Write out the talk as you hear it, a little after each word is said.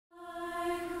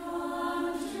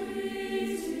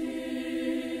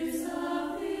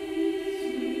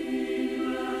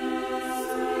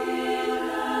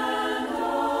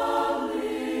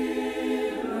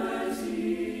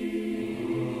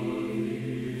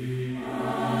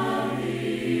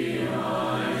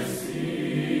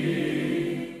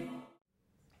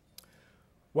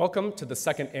Welcome to the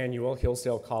second annual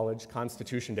Hillsdale College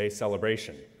Constitution Day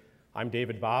celebration. I'm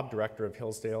David Bobb, director of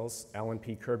Hillsdale's Alan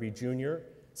P. Kirby Jr.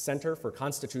 Center for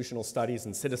Constitutional Studies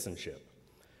and Citizenship.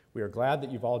 We are glad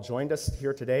that you've all joined us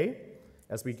here today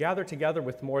as we gather together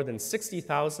with more than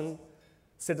 60,000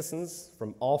 citizens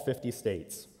from all 50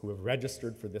 states who have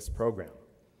registered for this program.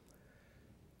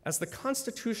 As the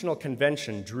Constitutional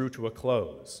Convention drew to a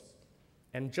close,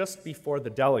 and just before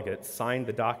the delegates signed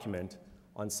the document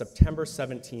on September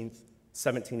 17,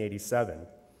 1787,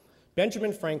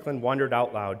 Benjamin Franklin wondered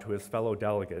out loud to his fellow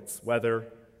delegates whether,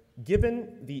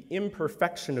 given the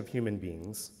imperfection of human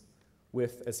beings,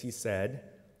 with, as he said,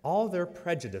 all their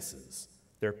prejudices,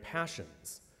 their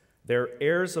passions, their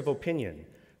airs of opinion,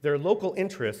 their local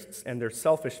interests, and their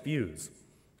selfish views,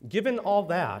 given all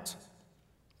that,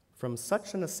 from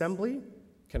such an assembly,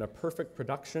 can a perfect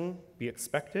production be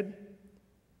expected?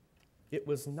 It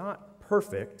was not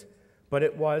perfect, but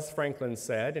it was, Franklin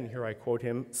said, and here I quote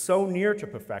him, so near to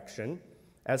perfection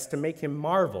as to make him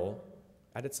marvel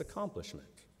at its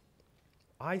accomplishment.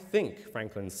 I think,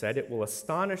 Franklin said, it will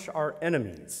astonish our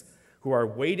enemies who are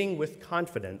waiting with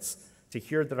confidence to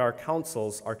hear that our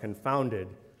counsels are confounded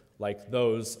like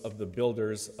those of the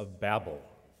builders of Babel.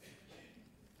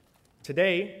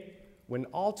 Today, when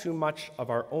all too much of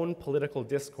our own political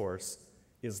discourse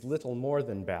is little more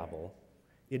than Babel,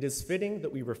 it is fitting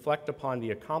that we reflect upon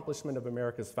the accomplishment of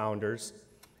America's founders,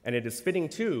 and it is fitting,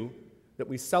 too, that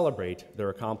we celebrate their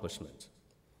accomplishment.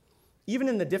 Even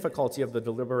in the difficulty of the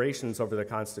deliberations over the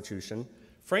Constitution,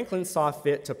 Franklin saw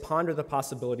fit to ponder the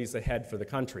possibilities ahead for the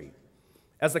country.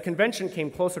 As the convention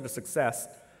came closer to success,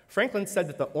 Franklin said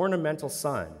that the ornamental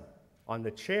sun on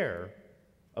the chair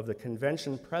of the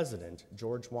convention president,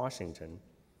 George Washington,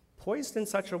 poised in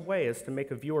such a way as to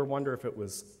make a viewer wonder if it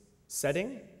was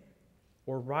setting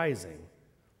or rising,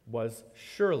 was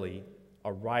surely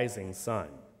a rising sun.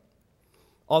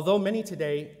 Although many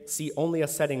today see only a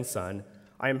setting sun,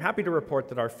 I am happy to report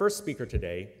that our first speaker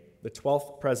today, the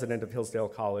 12th president of Hillsdale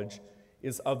College,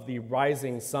 is of the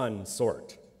rising sun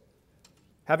sort.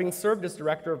 Having served as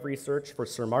director of research for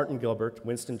Sir Martin Gilbert,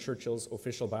 Winston Churchill's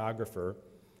official biographer,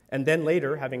 and then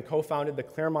later having co-founded the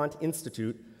Claremont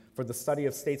Institute for the Study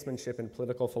of Statesmanship and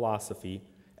Political Philosophy,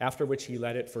 after which he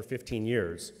led it for 15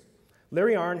 years,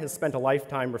 Larry Arnn has spent a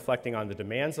lifetime reflecting on the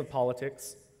demands of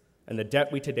politics and the debt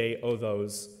we today owe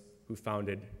those who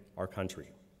founded our country.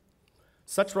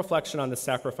 Such reflection on the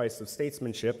sacrifice of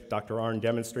statesmanship, Dr. Arnn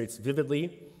demonstrates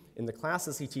vividly in the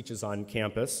classes he teaches on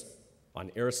campus,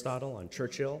 on Aristotle, on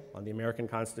Churchill, on the American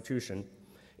Constitution,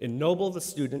 ennoble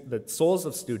the souls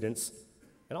of students,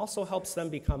 and also helps them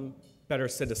become better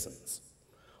citizens.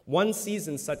 One sees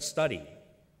in such study,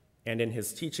 and in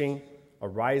his teaching, a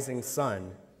rising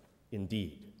sun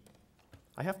indeed.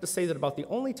 I have to say that about the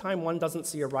only time one doesn't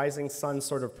see a rising sun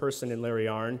sort of person in Larry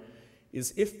Arnn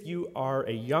is if you are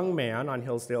a young man on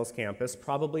Hillsdale's campus,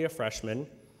 probably a freshman,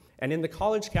 and in the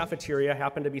college cafeteria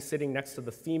happen to be sitting next to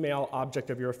the female object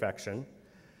of your affection,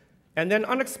 and then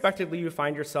unexpectedly you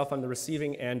find yourself on the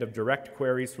receiving end of direct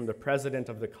queries from the president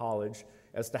of the college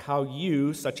as to how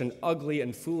you, such an ugly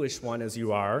and foolish one as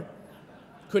you are,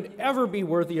 could ever be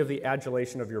worthy of the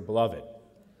adulation of your beloved.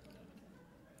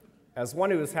 As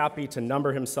one who is happy to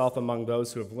number himself among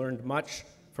those who have learned much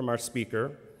from our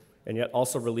speaker, and yet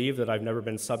also relieved that I've never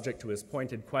been subject to his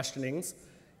pointed questionings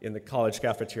in the college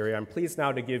cafeteria, I'm pleased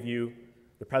now to give you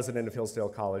the president of Hillsdale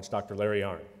College, Dr. Larry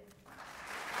Arnn.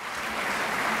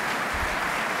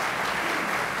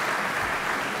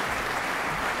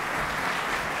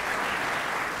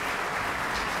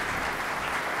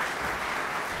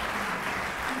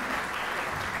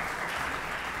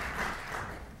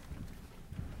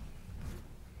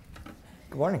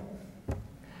 Good morning.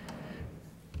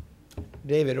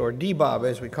 David, or D-Bob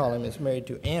as we call him, is married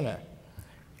to Anna.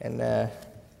 And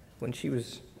when she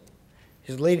was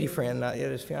his lady friend, not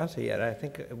yet his fiancée yet, I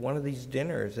think at one of these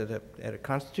dinners, at a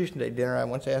Constitution Day dinner, I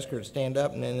once asked her to stand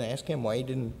up and then ask him why he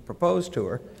didn't propose to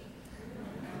her.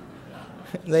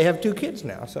 They have 2 kids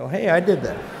now, so hey, I did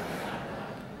that.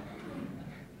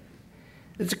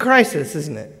 It's a crisis,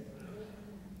 isn't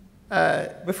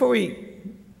it? Before we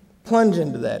plunge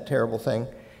into that terrible thing,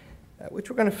 which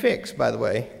we're going to fix, by the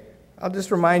way, I'll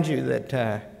just remind you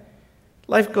that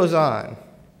life goes on.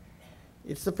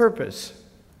 It's the purpose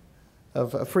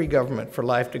of a free government for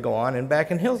life to go on, and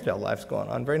back in Hillsdale, life's going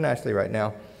on very nicely right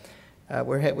now.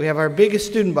 We have our biggest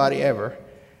student body ever.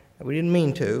 We didn't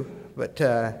mean to, but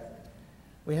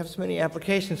we have so many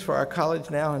applications for our college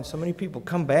now, and so many people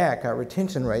come back. Our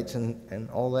retention rates and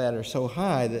all that are so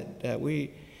high that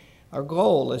our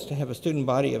goal is to have a student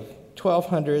body of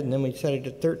 1,200, and then we set it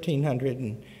at 1,300,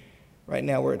 and Right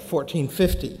now we're at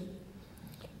 1450.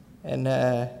 And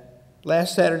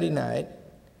last Saturday night,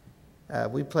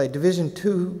 we played Division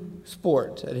II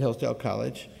sports at Hillsdale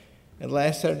College. And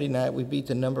last Saturday night, we beat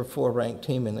the number 4 ranked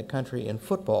team in the country in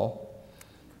football.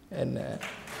 And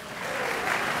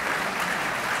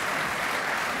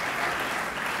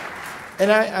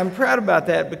I'm proud about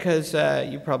that because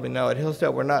you probably know at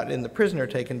Hillsdale we're not in the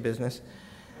prisoner-taking business.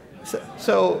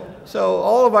 So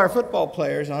all of our football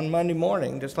players on Monday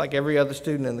morning, just like every other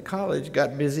student in the college,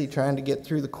 got busy trying to get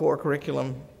through the core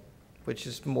curriculum, which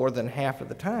is more than half of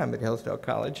the time at Hillsdale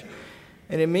College.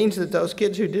 And it means that those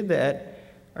kids who did that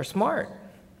are smart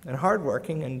and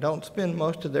hardworking and don't spend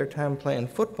most of their time playing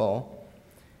football.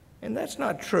 And that's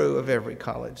not true of every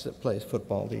college that plays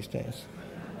football these days.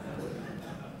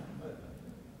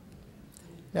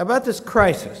 Now, about this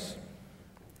crisis,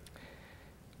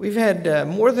 we've had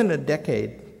more than a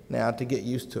decade now to get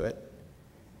used to it.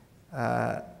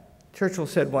 Churchill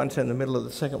said once in the middle of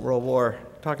the Second World War,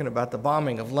 talking about the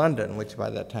bombing of London, which by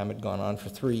that time had gone on for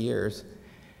 3 years.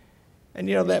 And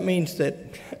you know, that means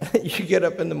that you get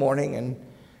up in the morning and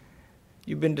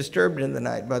you've been disturbed in the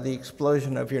night by the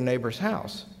explosion of your neighbor's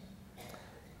house.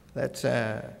 That's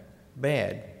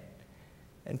bad.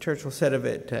 And Churchill said of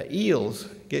it, eels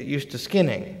get used to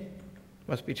skinning.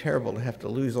 Must be terrible to have to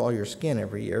lose all your skin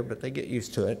every year, but they get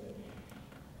used to it.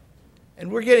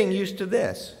 And we're getting used to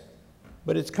this,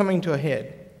 but it's coming to a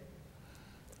head.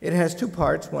 It has 2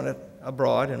 parts, one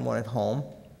abroad and one at home.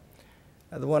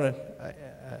 The one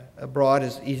abroad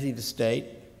is easy to state.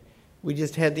 We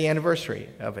just had the anniversary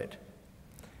of it.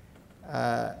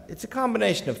 It's a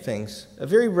combination of things. A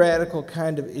very radical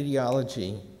kind of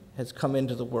ideology has come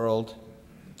into the world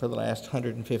for the last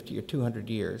 150 or 200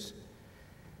 years.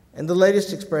 And the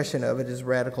latest expression of it is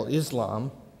radical Islam.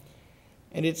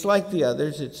 And it's like the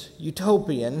others. It's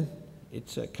utopian.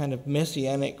 It's a kind of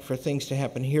messianic for things to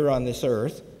happen here on this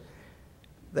earth.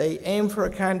 They aim for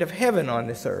a kind of heaven on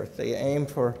this earth. They aim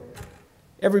for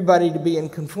everybody to be in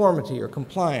conformity or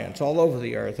compliance all over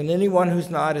the earth, and anyone who's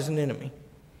not is an enemy.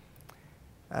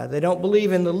 They don't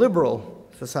believe in the liberal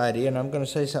society, and I'm going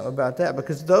to say something about that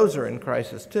because those are in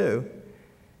crisis too.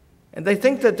 And they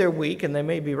think that they're weak, and they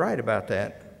may be right about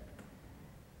that.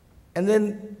 And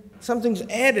then something's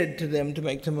added to them to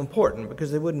make them important because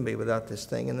they wouldn't be without this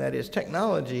thing, and that is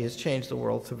technology has changed the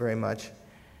world so very much.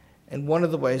 And one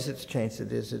of the ways it's changed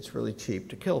it is it's really cheap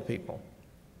to kill people.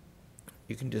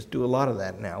 You can just do a lot of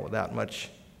that now without much.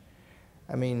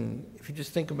 I mean, if you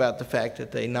just think about the fact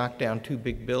that they knocked down 2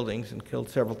 big buildings and killed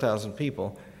several thousand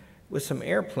people with some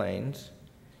airplanes,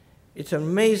 it's an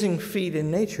amazing feat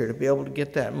in nature to be able to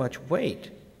get that much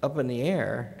weight up in the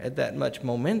air at that much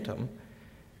momentum,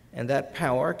 and that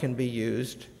power can be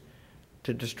used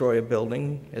to destroy a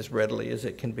building as readily as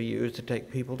it can be used to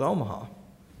take people to Omaha.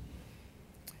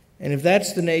 And if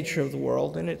that's the nature of the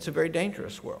world, then it's a very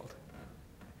dangerous world.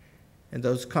 And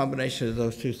those combinations of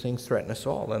those 2 things threaten us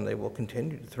all, and they will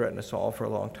continue to threaten us all for a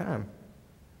long time.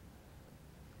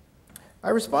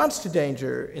 Our response to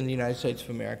danger in the United States of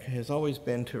America has always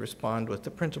been to respond with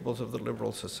the principles of the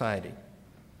liberal society.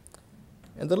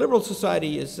 And the liberal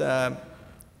society is a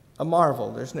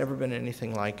marvel. There's never been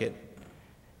anything like it.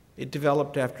 It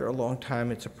developed after a long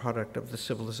time. It's a product of the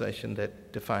civilization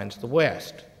that defines the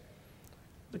West.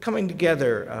 The coming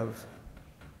together of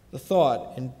the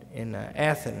thought in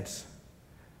Athens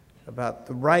about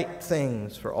the right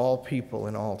things for all people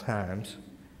in all times,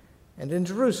 and in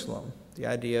Jerusalem, the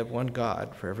idea of one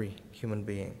God for every human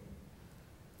being.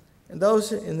 And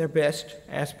those, in their best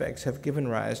aspects, have given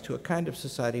rise to a kind of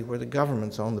society where the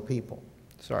governments own the people.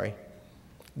 Sorry,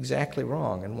 exactly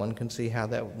wrong, and one can see how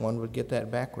that one would get that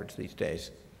backwards these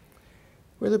days.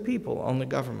 Where the people own the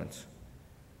governments,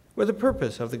 where the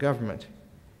purpose of the government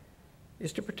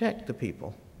is to protect the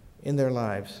people in their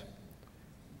lives,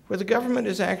 where the government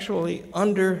is actually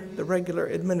under the regular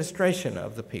administration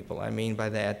of the people. I mean by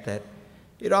that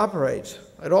it operates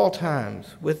at all times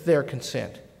with their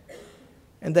consent,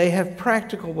 and they have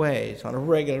practical ways on a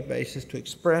regular basis to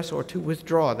express or to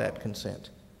withdraw that consent.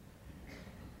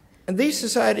 And these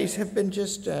societies have been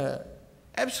just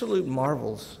absolute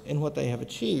marvels in what they have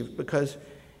achieved, because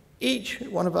each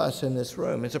one of us in this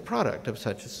room is a product of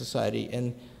such a society,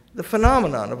 and the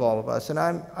phenomenon of all of us. And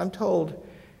I'm told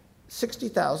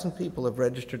 60,000 people have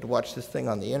registered to watch this thing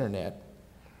on the internet,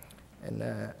 and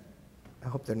I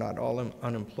hope they're not all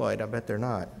unemployed. I bet they're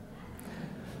not.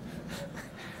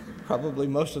 Probably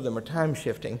most of them are time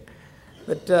shifting,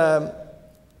 but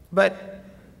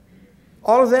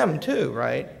all of them too,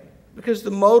 right? Because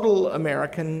the modal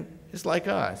American is like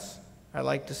us. I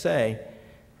like to say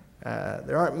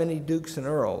there aren't many dukes and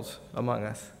earls among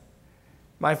us.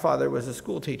 My father was a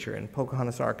school teacher in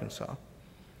Pocahontas, Arkansas.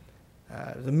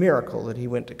 It was a miracle that he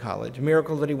went to college, a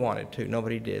miracle that he wanted to.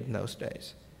 Nobody did in those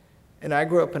days. And I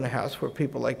grew up in a house where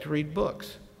people like to read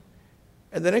books.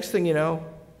 And the next thing you know,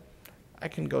 I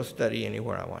can go study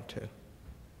anywhere I want to.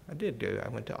 I did do. I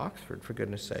went to Oxford, for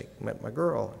goodness sake, met my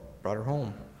girl, brought her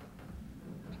home.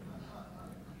 I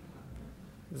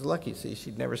was lucky, see,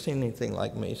 she'd never seen anything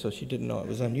like me, so she didn't know it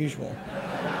was unusual.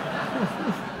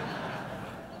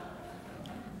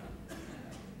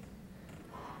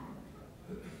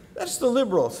 That's the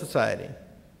liberal society.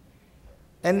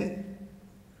 And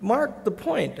mark the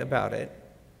point about it.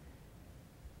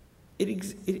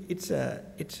 It's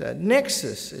a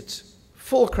nexus, its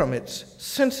fulcrum, its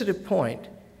sensitive point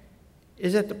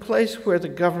is at the place where the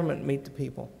government meet the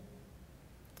people.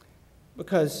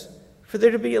 Because for there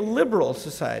to be a liberal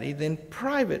society, then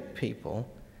private people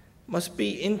must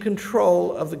be in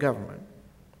control of the government.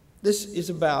 This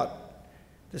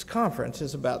conference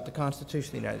is about the Constitution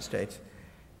of the United States.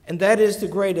 And that is the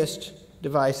greatest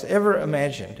device ever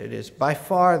imagined. It is by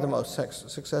far the most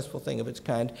successful thing of its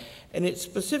kind. And its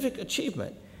specific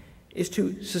achievement is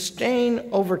to sustain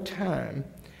over time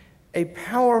a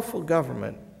powerful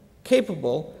government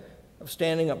capable of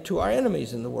standing up to our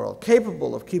enemies in the world,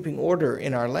 capable of keeping order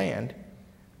in our land,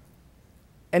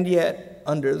 and yet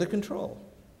under the control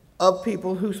of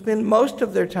people who spend most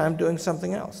of their time doing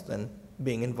something else than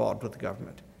being involved with the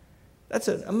government. That's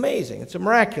amazing. It's a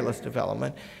miraculous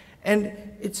development. And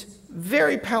it's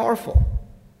very powerful,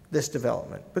 this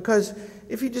development. Because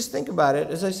if you just think about it,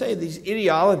 as I say, these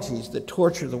ideologies that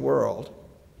torture the world,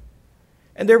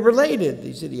 and they're related,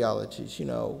 these ideologies, you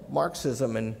know,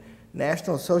 Marxism and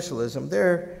National Socialism,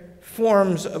 they're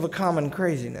forms of a common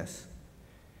craziness.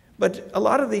 But a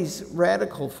lot of these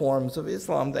radical forms of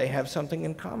Islam, they have something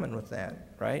in common with that,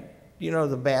 right? You know,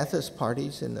 the Ba'athist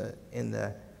parties in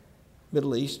the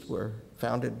Middle East were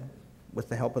founded with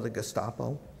the help of the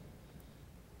Gestapo.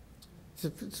 It's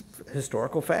a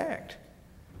historical fact.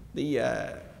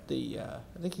 I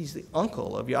think he's the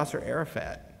uncle of Yasser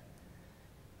Arafat,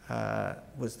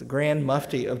 was the Grand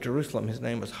Mufti of Jerusalem. His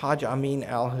name was Hajj Amin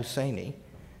al-Husseini,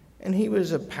 and he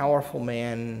was a powerful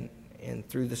man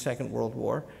through the Second World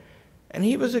War, and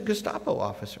he was a Gestapo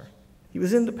officer. He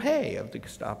was in the pay of the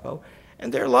Gestapo,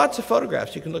 and there are lots of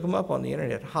photographs. You can look them up on the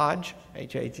internet. Hajj,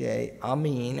 H-A-J,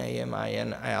 Amin,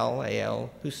 A-M-I-N, Al-A-L,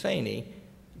 Husseini.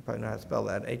 You probably know how to spell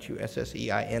that,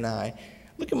 H-U-S-S-E-I-N-I.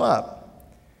 Look him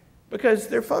up, because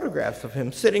there are photographs of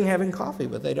him sitting having coffee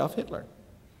with Adolf Hitler.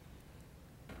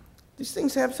 These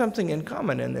things have something in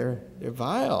common, and they're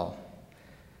vile.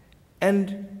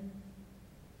 And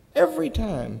every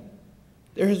time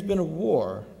there has been a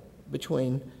war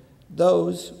between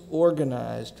those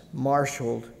organized,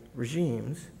 marshaled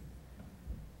regimes,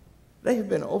 they have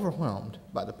been overwhelmed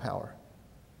by the power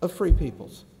of free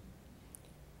peoples.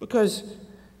 Because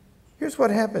here's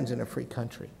what happens in a free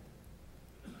country.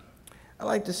 I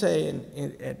like to say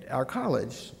at our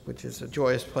college, which is a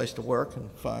joyous place to work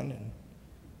and fun and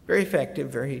very effective,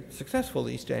 very successful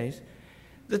these days,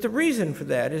 that the reason for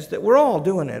that is that we're all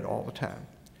doing it all the time.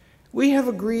 We have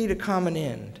agreed a common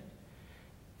end.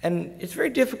 And it's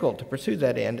very difficult to pursue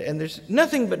that end, and there's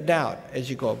nothing but doubt as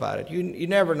you go about it. You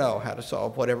never know how to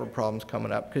solve whatever problem's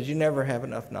coming up because you never have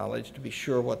enough knowledge to be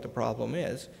sure what the problem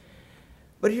is.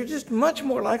 But you're just much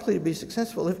more likely to be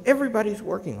successful if everybody's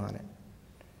working on it.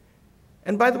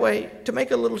 And by the way, to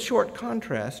make a little short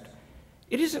contrast,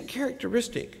 it isn't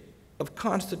characteristic of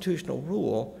constitutional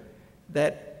rule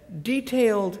that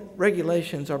detailed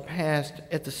regulations are passed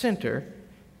at the center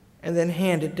and then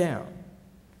handed down.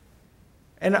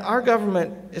 And our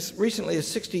government, as recently as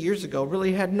 60 years ago,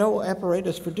 really had no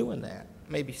apparatus for doing that.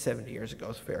 Maybe 70 years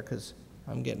ago is fair, because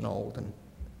I'm getting old, and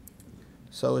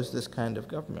so is this kind of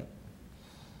government.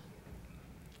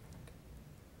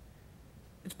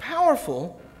 It's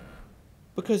powerful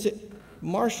because it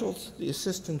marshals the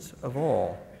assistance of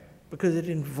all, because it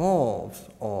involves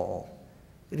all.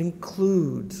 It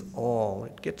includes all.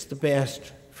 It gets the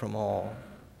best from all,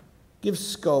 gives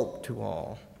scope to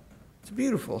all. It's a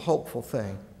beautiful, hopeful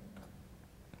thing.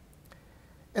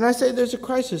 And I say there's a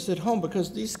crisis at home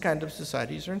because these kind of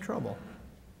societies are in trouble.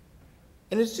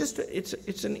 And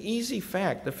it's an easy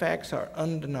fact. The facts are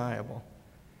undeniable.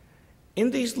 In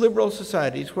these liberal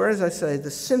societies, where, as I say, the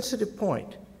sensitive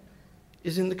point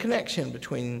is in the connection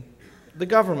between the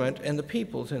government and the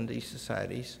peoples in these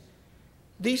societies,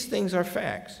 these things are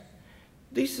facts.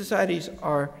 These societies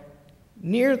are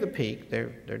near the peak.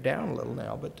 They're down a little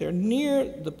now, but they're near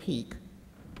the peak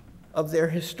of their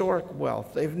historic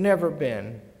wealth. They've never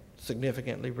been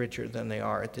significantly richer than they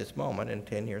are at this moment, and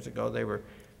 10 years ago they were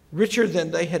richer than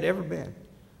they had ever been.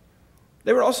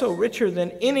 They were also richer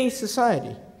than any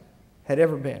society had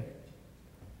ever been.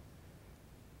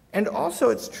 And also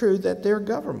it's true that their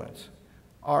governments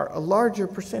are a larger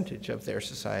percentage of their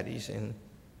societies in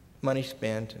money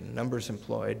spent and numbers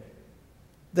employed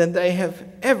than they have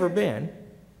ever been,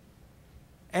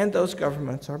 and those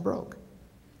governments are broke.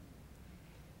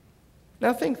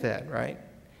 Now think that, right?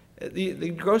 The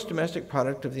gross domestic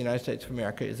product of the United States of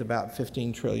America is about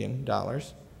 $15 trillion,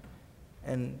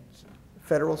 and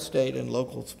federal, state, and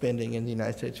local spending in the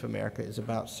United States of America is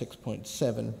about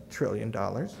 $6.7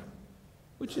 trillion,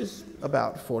 which is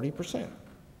about 40%,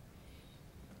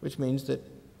 which means that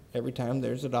every time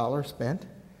there's a dollar spent,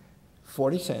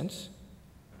 40 cents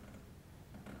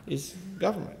is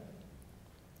government.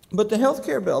 But the health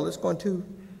care bill is going to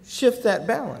shift that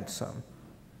balance some.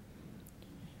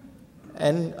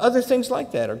 And other things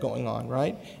like that are going on,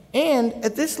 right? And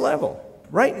at this level,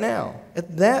 right now,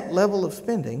 at that level of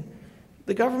spending,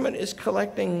 the government is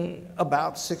collecting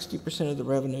about 60% of the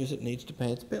revenues it needs to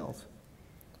pay its bills.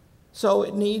 So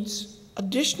it needs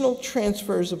additional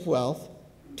transfers of wealth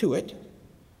to it,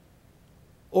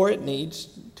 or it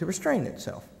needs to restrain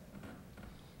itself.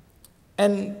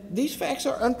 And these facts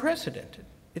are unprecedented.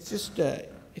 It's just,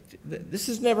 this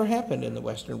has never happened in the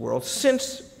Western world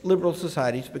since liberal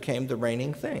societies became the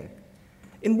reigning thing.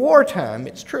 In wartime,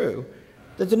 it's true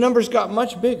that the numbers got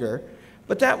much bigger,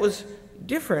 but that was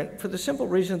different for the simple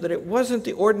reason that it wasn't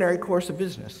the ordinary course of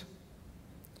business.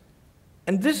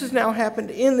 And this has now happened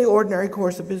in the ordinary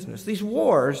course of business. These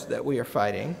wars that we are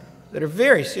fighting, that are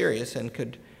very serious and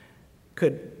could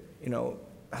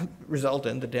result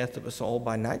in the death of a soul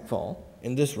by nightfall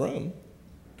in this room,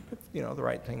 if, the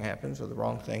right thing happens or the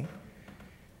wrong thing.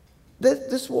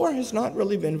 This war has not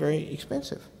really been very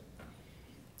expensive,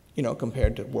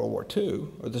 compared to World War II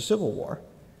or the Civil War.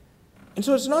 And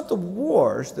so it's not the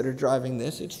wars that are driving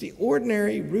this, it's the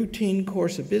ordinary routine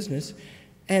course of business,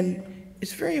 and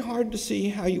it's very hard to see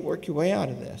how you work your way out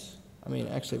of this. I mean,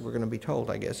 actually, we're going to be told,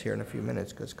 I guess, here in a few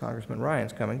minutes because Congressman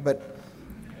Ryan's coming, but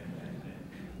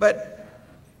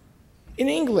in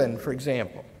England, for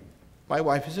example, my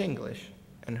wife is English,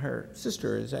 and her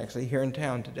sister is actually here in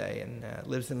town today and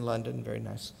lives in London, very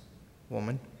nice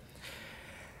woman.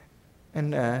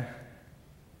 And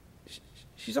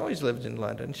she's always lived in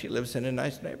London. She lives in a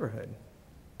nice neighborhood.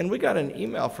 And we got an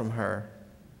email from her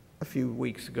a few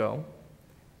weeks ago,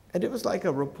 and it was like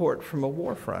a report from a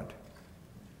war front.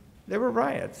 There were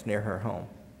riots near her home.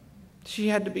 She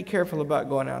had to be careful about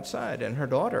going outside, and her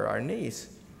daughter, our niece,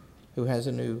 who has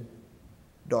a new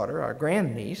daughter, our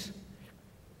grandniece,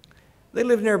 they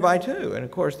live nearby too, and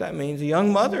of course that means a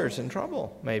young mother's in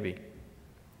trouble, maybe.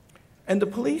 And the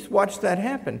police watched that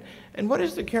happen. And what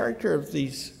is the character of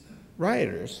these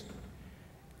rioters?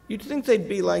 You'd think they'd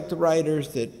be like the rioters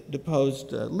that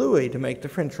deposed Louis to make the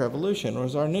French Revolution, or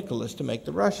Tsar Nicholas to make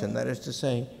the Russian, that is to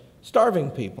say,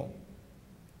 starving people.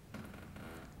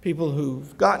 People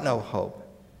who've got no hope.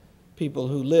 People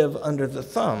who live under the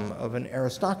thumb of an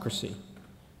aristocracy,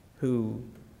 who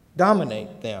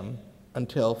dominate them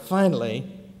until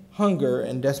finally hunger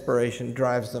and desperation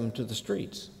drives them to the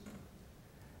streets.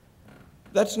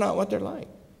 That's not what they're like.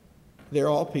 They're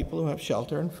all people who have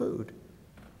shelter and food.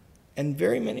 And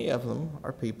very many of them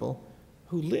are people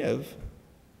who live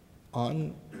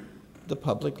on the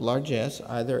public largesse,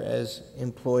 either as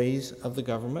employees of the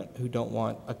government who don't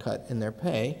want a cut in their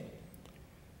pay,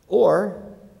 or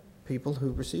people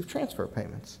who receive transfer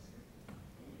payments.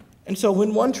 And so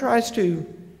when one tries to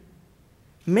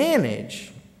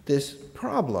manage this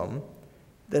problem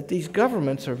that these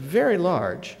governments are very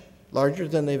large, larger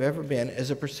than they've ever been as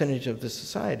a percentage of the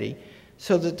society,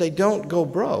 so that they don't go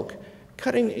broke,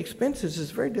 cutting expenses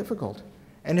is very difficult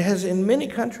and has in many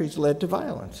countries led to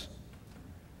violence.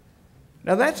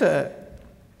 Now that's a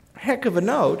heck of a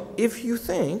note if you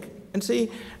think, and see,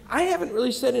 I haven't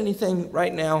really said anything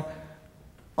right now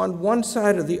on one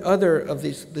side or the other of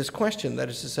this question, that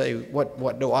is to say,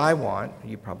 what do I want?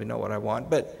 You probably know what I want,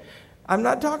 but I'm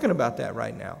not talking about that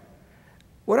right now.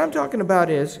 What I'm talking about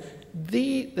is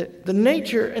the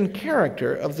nature and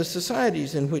character of the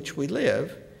societies in which we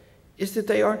live is that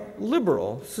they are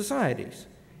liberal societies.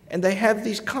 And they have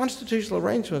these constitutional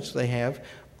arrangements they have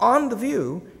on the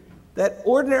view that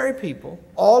ordinary people,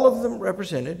 all of them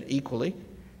represented equally,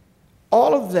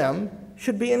 all of them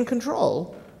should be in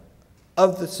control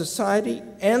of the society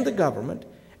and the government,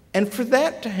 and for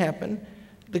that to happen,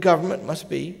 the government must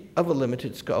be of a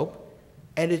limited scope,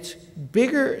 and it's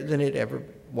bigger than it ever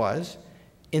was.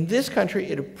 In this country,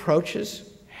 it approaches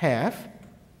half,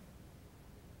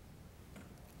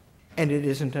 and it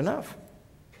isn't enough.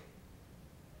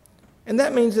 And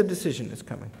that means a decision is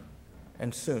coming,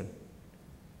 and soon.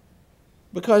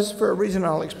 Because for a reason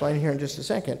I'll explain here in just a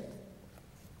second,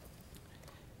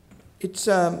 it's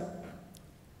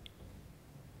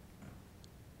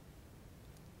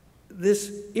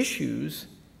this issues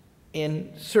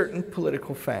in certain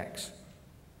political facts.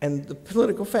 And the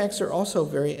political facts are also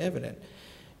very evident.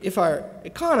 If our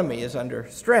economy is under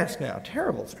stress now,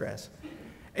 terrible stress,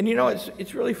 and you know,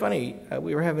 it's really funny.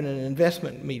 We were having an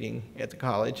investment meeting at the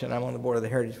college, and I'm on the board of the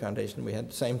Heritage Foundation. We had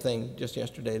the same thing just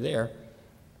yesterday there.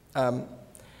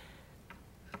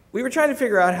 We were trying to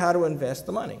figure out how to invest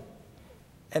the money.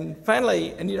 And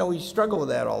finally, and you know, we struggle with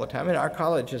that all the time. And our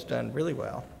college has done really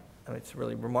well. And it's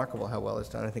really remarkable how well it's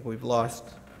done. I think we've lost,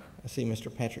 I see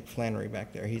Mr. Patrick Flannery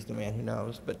back there. He's the man who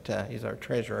knows, but he's our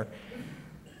treasurer.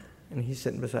 And he's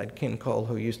sitting beside Ken Cole,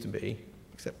 who used to be,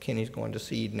 except Kenny's going to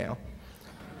seed now.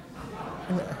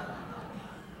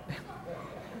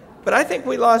 But I think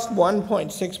we lost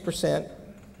 1.6%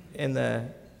 in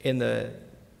the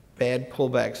bad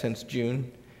pullback since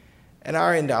June, and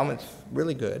our endowment's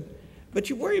really good. But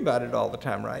you worry about it all the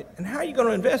time, right? And how are you going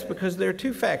to invest? Because there are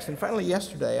two facts, and finally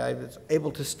yesterday I was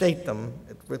able to state them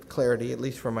with clarity, at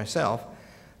least for myself.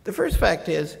 The first fact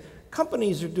is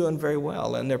companies are doing very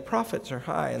well, and their profits are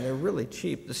high, and they're really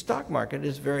cheap. The stock market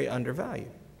is very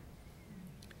undervalued.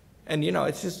 And you know,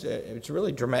 it's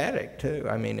really dramatic too.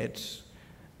 I mean, it's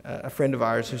a friend of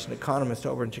ours who's an economist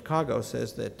over in Chicago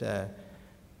says that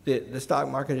the stock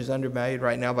market is undervalued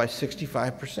right now by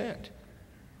 65%.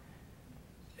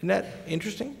 Isn't that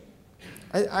interesting?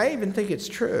 I even think it's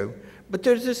true. But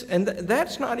there's this, and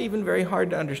that's not even very hard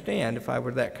to understand. If I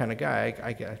were that kind of guy,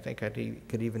 I think I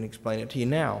could even explain it to you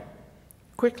now,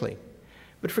 quickly.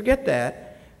 But forget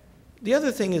that. The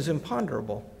other thing is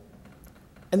imponderable.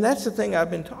 And that's the thing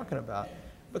I've been talking about.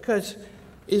 Because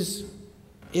is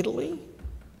Italy,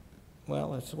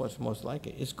 well, that's what's most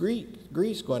likely. Is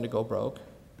Greece going to go broke?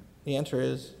 The answer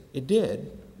is it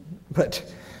did. But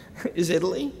is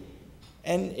Italy?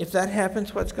 And if that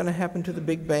happens, what's going to happen to the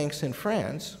big banks in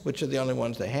France, which are the only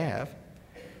ones they have?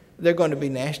 They're going to be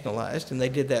nationalized, and they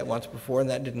did that once before, and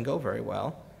that didn't go very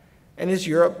well. And is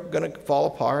Europe going to fall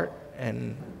apart?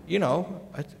 And, you know,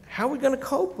 how are we going to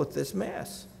cope with this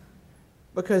mess?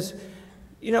 Because,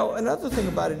 you know, another thing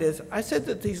about it is, I said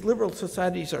that these liberal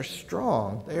societies are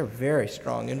strong. They are very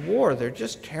strong. In war, they're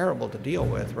just terrible to deal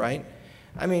with, right?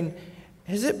 I mean,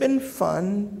 has it been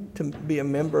fun to be a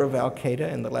member of Al-Qaeda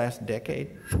in the last decade?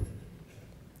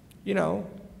 You know,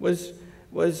 was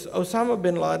Osama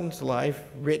bin Laden's life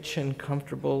rich and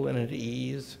comfortable and at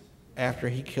ease after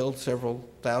he killed several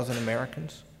thousand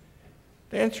Americans?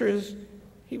 The answer is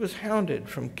he was hounded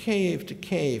from cave to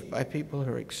cave by people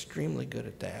who are extremely good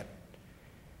at that.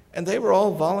 And they were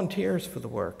all volunteers for the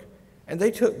work, and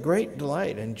they took great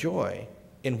delight and joy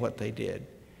in what they did.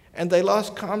 And they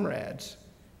lost comrades,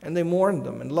 and they mourned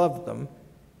them and loved them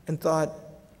and thought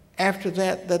after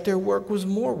that that their work was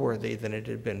more worthy than it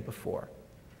had been before.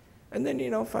 And then, you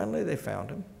know, finally they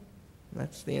found him.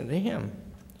 That's the end of him.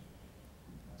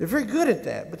 They're very good at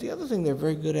that, but the other thing they're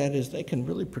very good at is they can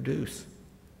really produce.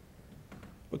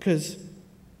 Because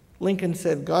Lincoln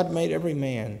said, God made every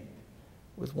man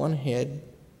with one head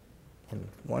and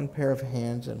one pair of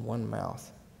hands and one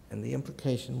mouth. And the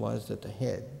implication was that the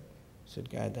head should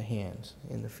guide the hands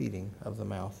in the feeding of the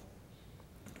mouth.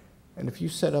 And if you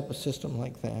set up a system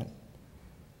like that,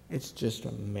 it's just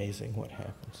amazing what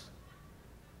happens.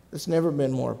 It's never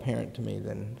been more apparent to me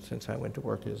than since I went to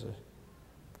work as a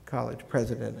college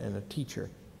president and a teacher,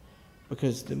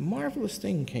 because the marvelous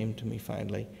thing came to me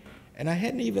finally, and I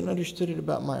hadn't even understood it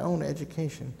about my own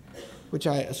education, which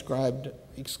I ascribed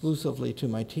exclusively to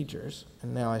my teachers,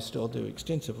 and now I still do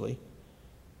extensively,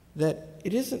 that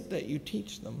it isn't that you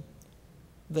teach them,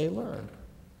 they learn.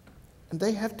 And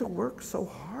they have to work so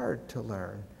hard to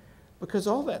learn, because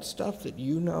all that stuff that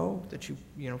you know,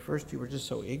 first you were just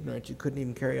so ignorant you couldn't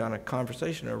even carry on a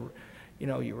conversation, or, you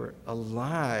know, you were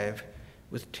alive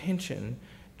with tension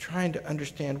trying to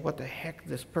understand what the heck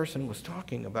this person was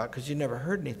talking about because you never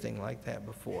heard anything like that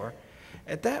before.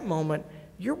 At that moment,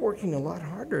 you're working a lot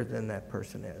harder than that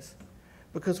person is.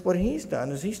 Because what he's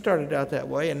done is he started out that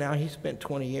way, and now he's spent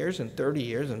 20 years and 30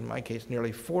 years, in my case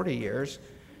nearly 40 years,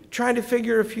 trying to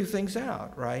figure a few things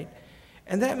out, right?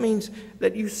 And that means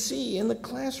that you see in the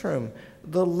classroom,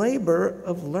 the labor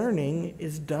of learning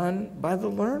is done by the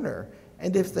learner.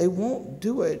 And if they won't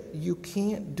do it, you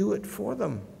can't do it for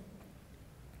them.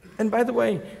 And by the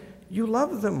way, you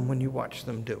love them when you watch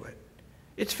them do it.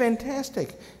 It's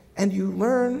fantastic. And you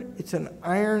learn, it's an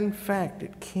iron fact,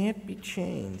 it can't be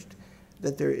changed,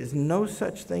 that there is no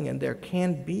such thing, and there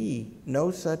can be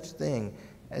no such thing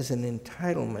as an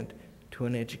entitlement to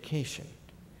an education.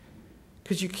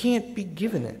 Because you can't be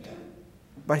given it.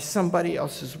 by somebody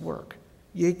else's work.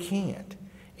 You can't.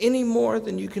 Any more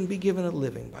than you can be given a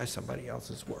living by somebody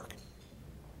else's work.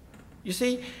 You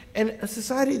see, and a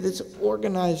society that's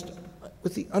organized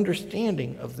with the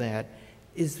understanding of that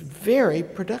is very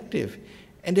productive.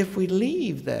 And if we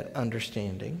leave that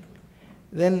understanding,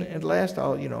 then at last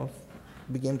I'll,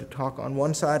 begin to talk on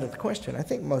one side of the question. I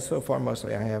think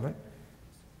mostly I haven't.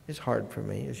 It's hard for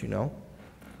me, as you know.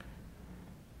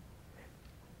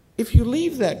 If you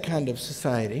leave that kind of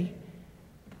society,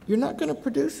 you're not going to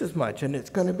produce as much, and it's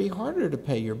going to be harder to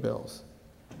pay your bills.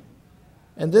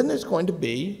 And then there's going to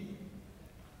be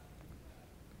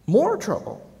more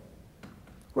trouble.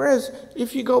 Whereas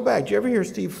if you go back, do you ever hear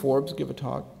Steve Forbes give a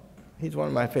talk? He's one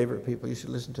of my favorite people. You should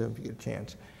listen to him if you get a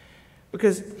chance.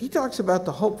 Because he talks about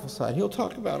the hopeful side. He'll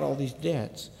talk about all these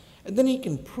debts. And then he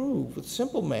can prove with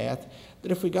simple math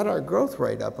that if we got our growth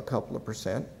rate up a couple of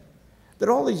percent, that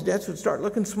all these debts would start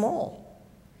looking small.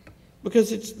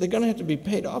 Because they're going to have to be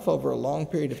paid off over a long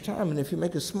period of time. And if you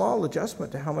make a small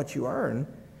adjustment to how much you earn,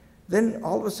 then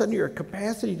all of a sudden your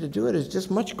capacity to do it is just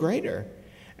much greater.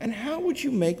 And how would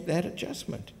you make that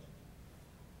adjustment?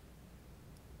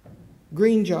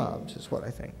 Green jobs is what I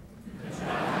think.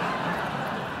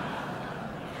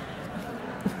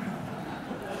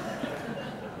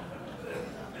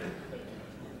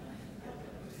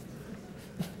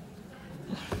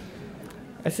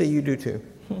 I say you do too.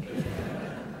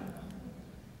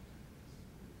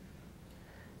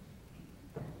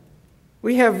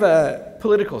 We have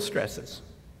political stresses,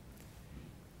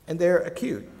 and they're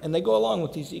acute, and they go along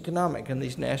with these economic and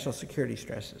these national security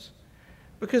stresses.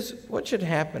 Because what should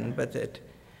happen but that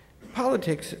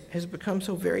politics has become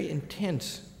so very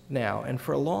intense now, and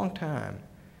for a long time.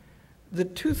 The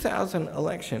 2000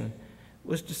 election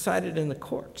was decided in the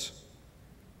courts.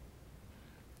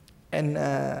 And,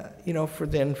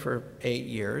 for 8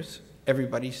 years,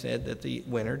 everybody said that the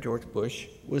winner, George Bush,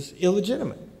 was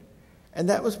illegitimate. And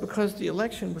that was because the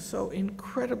election was so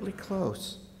incredibly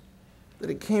close that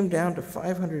it came down to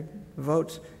 500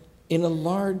 votes in a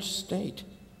large state.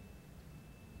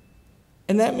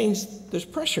 And that means there's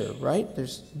pressure, right?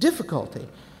 There's difficulty.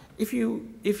 If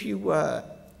you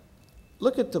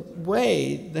look at the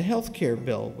way the health care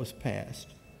bill was passed,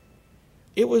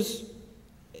 it was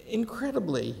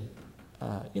incredibly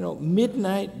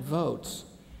midnight votes.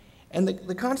 And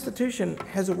the Constitution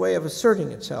has a way of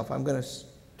asserting itself. I'm going to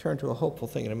turn to a hopeful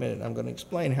thing in a minute. I'm going to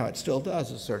explain how it still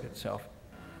does assert itself.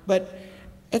 But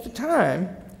at the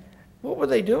time, what were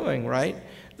they doing, right?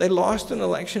 They lost an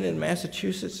election in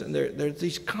Massachusetts, and there's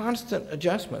these constant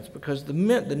adjustments because the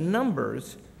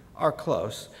numbers are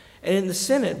close. And in the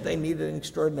Senate, they need an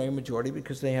extraordinary majority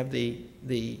because they have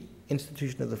the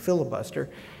institution of the filibuster.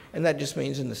 And that just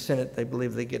means in the Senate they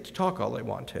believe they get to talk all they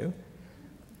want to.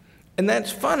 And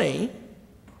that's funny,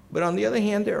 but on the other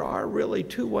hand, there are really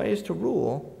two ways to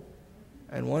rule.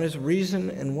 And one is reason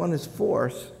and one is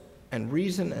force. And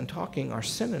reason and talking are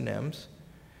synonyms.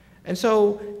 And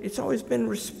so it's always been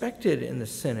respected in the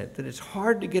Senate that it's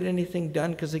hard to get anything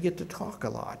done because they get to talk a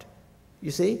lot.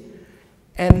 You see?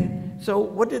 And so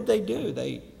what did they do?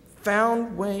 They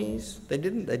found ways. They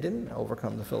didn't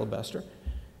overcome the filibuster.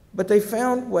 But they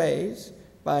found ways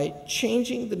by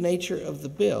changing the nature of the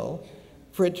bill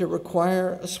for it to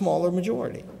require a smaller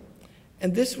majority.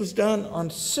 And this was done on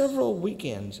several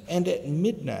weekends and at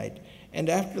midnight and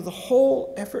after the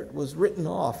whole effort was written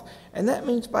off. And that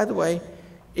means, by the way,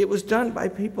 it was done by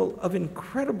people of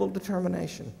incredible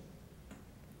determination.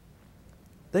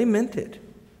 They meant it.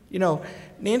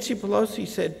 Nancy Pelosi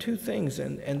said two things,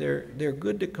 and they're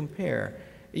good to compare.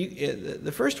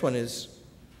 The first one is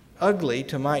ugly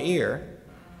to my ear,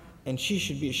 and she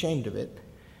should be ashamed of it.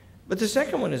 But the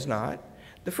second one is not.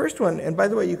 The first one, and by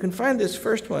the way, you can find this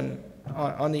first one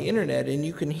on the internet, and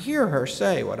you can hear her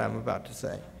say what I'm about to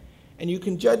say. And you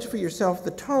can judge for yourself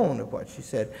the tone of what she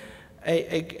said.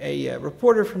 A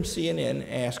reporter from CNN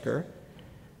asked her,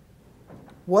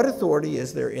 what authority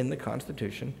is there in the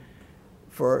Constitution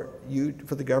for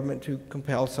the government to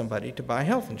compel somebody to buy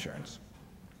health insurance?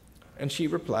 And she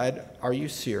replied, are you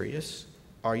serious?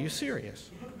 Are you serious?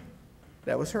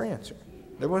 That was her answer.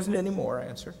 There wasn't any more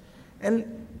answer.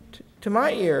 And to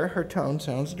my ear, her tone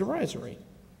sounds derisory.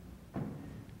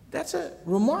 That's a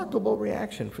remarkable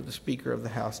reaction for the Speaker of the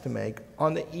House to make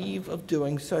on the eve of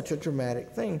doing such a dramatic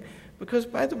thing. Because,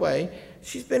 by the way,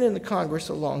 she's been in the Congress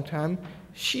a long time.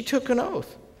 She took an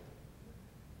oath,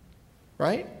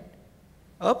 right?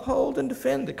 Uphold and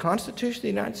defend the Constitution of the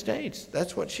United States.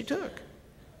 That's what she took.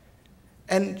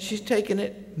 And she's taken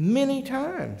it many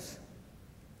times.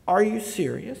 Are you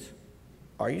serious?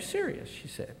 Are you serious? She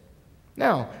said.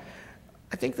 Now,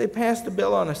 I think they passed the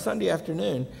bill on a Sunday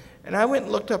afternoon, And I went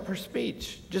and looked up her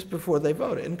speech just before they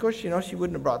voted. And of course, you know, she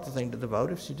wouldn't have brought the thing to the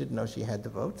vote if she didn't know she had the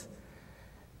votes.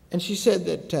 And she said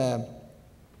that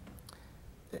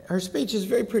her speech is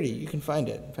very pretty. You can find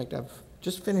it. In fact, I've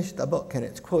just finished the book, and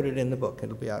it's quoted in the book.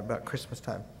 It'll be out about Christmas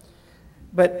time.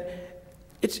 But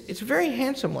it's very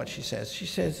handsome what she says. She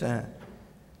says,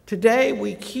 today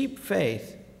we keep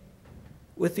faith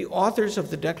with the authors of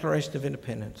the Declaration of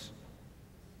Independence.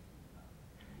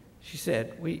 She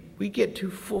said, we get to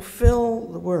fulfill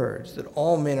the words that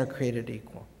all men are created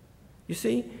equal. You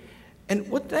see? And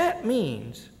what that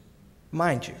means,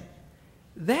 mind you,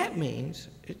 that means,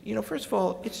 you know, first of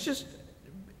all, it's just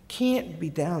can't be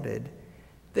doubted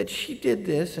that she did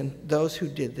this, and those who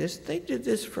did this, they did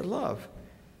this for love.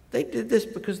 They did this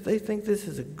because they think this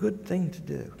is a good thing to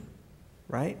do,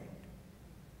 right?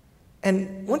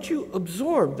 And once you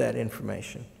absorb that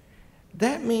information,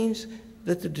 that means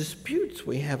that the disputes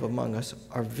we have among us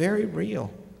are very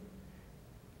real.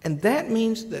 And that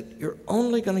means that you're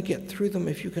only going to get through them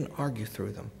if you can argue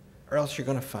through them, or else you're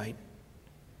going to fight.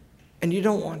 And you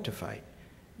don't want to fight.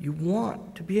 You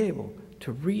want to be able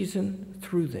to reason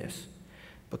through this,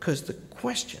 because the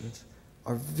questions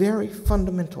are very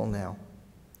fundamental now.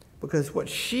 Because what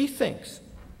she thinks,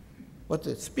 what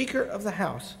the Speaker of the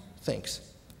House thinks,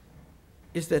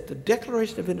 is that the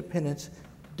Declaration of Independence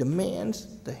demands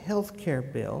the health care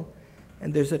bill,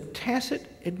 and there's a tacit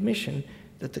admission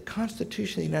that the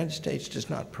Constitution of the United States does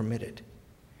not permit it.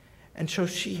 And so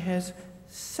she has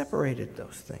separated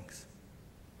those things.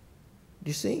 Do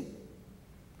you see?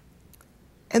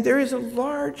 And there is a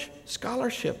large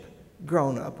scholarship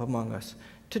grown up among us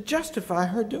to justify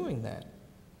her doing that.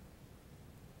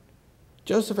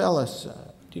 Joseph Ellis,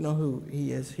 do you know who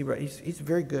he is? He's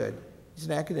very good. He's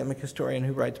an academic historian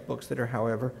who writes books that are,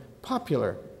 however,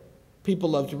 popular. People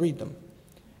love to read them.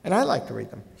 And I like to read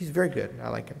them. He's very good. I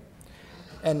like him.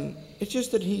 And it's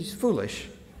just that he's foolish.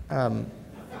 And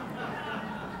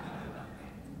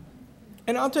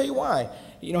I'll tell you why.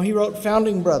 You know, he wrote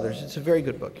Founding Brothers. It's a very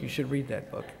good book. You should read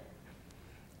that book.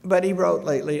 But he wrote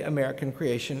lately American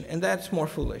Creation, and that's more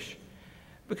foolish.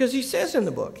 Because he says in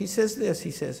the book, he says this,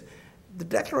 he says, the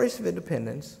Declaration of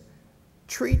Independence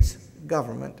treats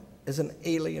government as an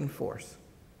alien force.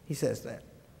 He says that.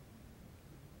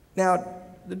 Now,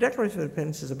 the Declaration of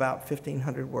Independence is about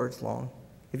 1,500 words long.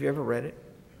 Have you ever read it?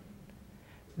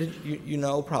 You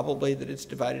know probably that it's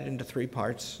divided into 3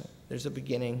 parts. There's a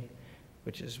beginning,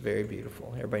 which is very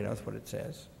beautiful. Everybody knows what it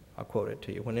says. I'll quote it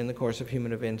to you. When in the course of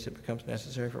human events it becomes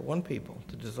necessary for one people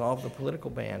to dissolve the political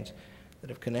bands that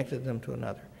have connected them to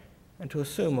another, and to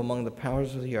assume among the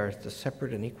powers of the earth the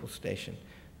separate and equal station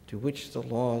to which the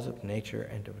laws of nature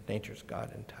and of nature's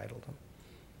God entitle them.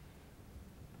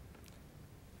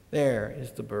 There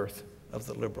is the birth of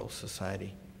the liberal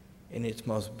society in its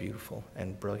most beautiful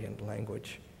and brilliant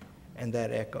language, and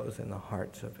that echoes in the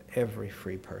hearts of every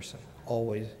free person,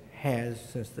 always has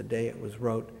since the day it was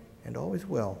wrote, and always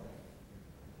will.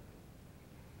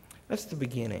 That's the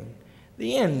beginning.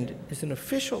 The end is an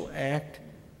official act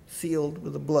sealed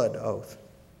with a blood oath.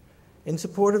 In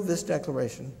support of this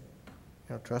declaration,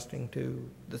 trusting to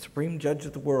the Supreme Judge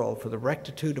of the world for the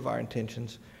rectitude of our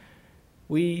intentions,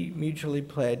 we mutually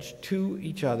pledge to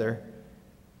each other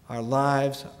our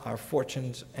lives, our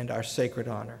fortunes, and our sacred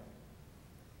honor.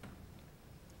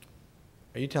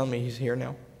 Are you telling me he's here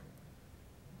now?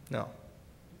 No.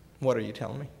 What are you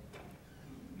telling me?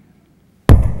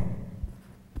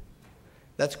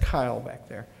 That's Kyle back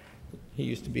there. He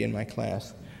used to be in my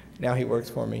class. Now he works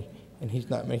for me, and he's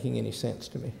not making any sense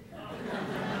to me.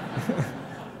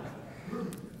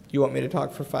 You want me to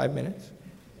talk for 5 minutes?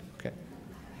 Okay.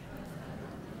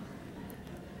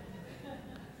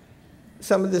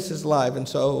 Some of this is live, and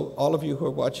so all of you who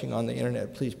are watching on the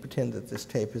internet, please pretend that this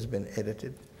tape has been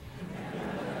edited.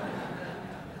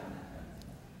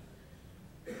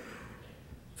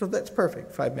 So that's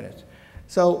perfect, 5 minutes.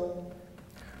 So,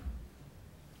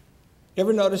 you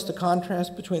ever notice the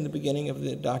contrast between the beginning of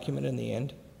the document and the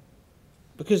end?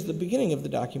 Because the beginning of the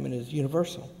document is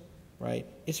universal, right?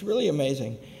 It's really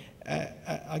amazing.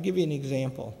 I'll give you an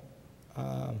example.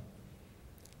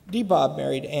 D. Bob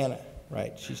married Anna,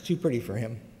 right? She's too pretty for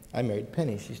him. I married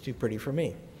Penny. She's too pretty for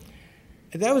me.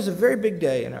 And that was a very big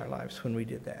day in our lives when we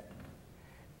did that.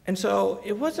 And so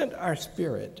it wasn't our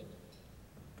spirit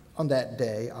on that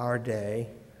day, our day,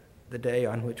 the day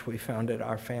on which we founded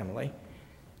our family.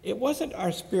 It wasn't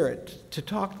our spirit to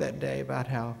talk that day about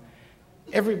how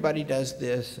everybody does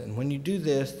this, and when you do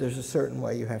this, there's a certain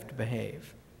way you have to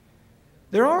behave.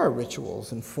 There are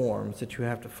rituals and forms that you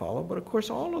have to follow, but of course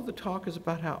all of the talk is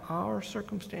about how our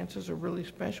circumstances are really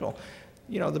special.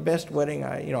 the best wedding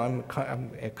I'm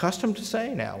accustomed to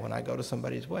say now when I go to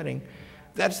somebody's wedding,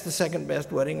 that's the second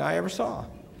best wedding I ever saw.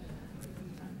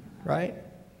 Right?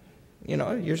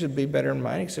 Yours would be better than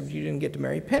mine, except you didn't get to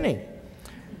marry Penny.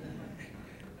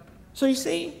 So you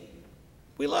see,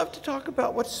 we love to talk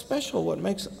about what's special, what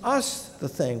makes us the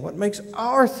thing, what makes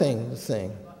our thing the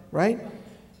thing, right?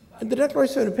 And the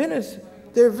Declaration of Independence,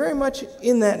 they're very much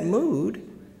in that mood,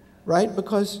 right?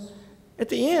 Because at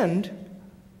the end,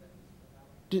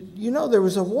 there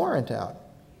was a warrant out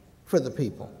for the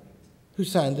people who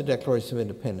signed the Declaration of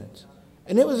Independence.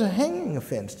 And it was a hanging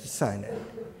offense to sign it.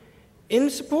 In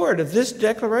support of this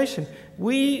declaration,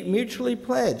 we mutually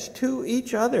pledge to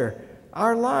each other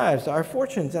our lives, our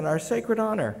fortunes, and our sacred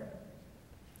honor.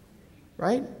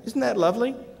 Right? Isn't that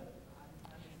lovely?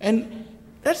 And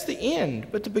that's the end.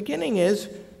 But the beginning is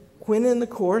when in the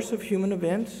course of human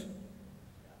events,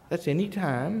 that's any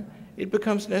time, it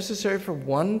becomes necessary for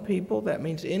one people, that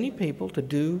means any people, to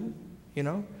do,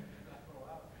 In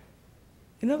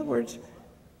other words,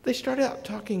 they start out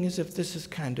talking as if this is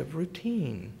kind of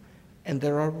routine. And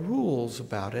there are rules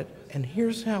about it, and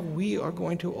here's how we are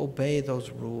going to obey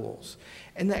those rules.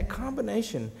 And that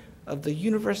combination of the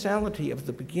universality of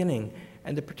the beginning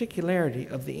and the particularity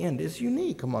of the end is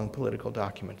unique among political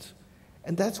documents.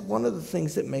 And that's one of the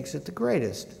things that makes it the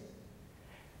greatest.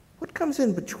 What comes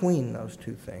in between those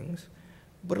two things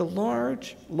but a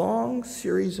large, long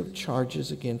series of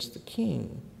charges against the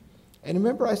king? And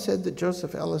remember I said that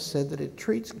Joseph Ellis said that it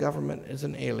treats government as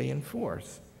an alien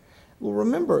force. Well,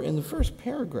 remember, in the first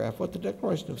paragraph, what the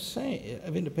Declaration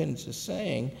of Independence is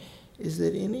saying is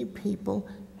that any people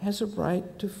has a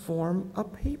right to form a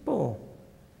people.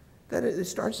 That it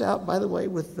starts out, by the way,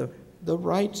 with the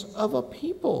rights of a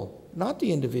people, not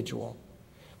the individual.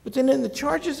 But then in the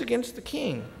charges against the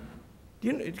king,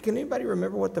 can anybody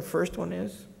remember what the first one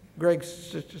is? Greg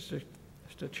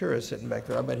Statura is sitting back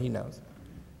there. I bet he knows.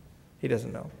 He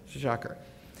doesn't know. It's a shocker.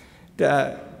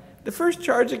 The first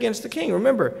charge against the king,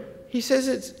 remember, he says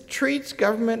it treats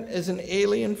government as an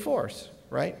alien force,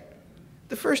 right?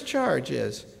 The first charge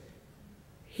is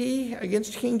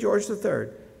against King George III,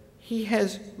 he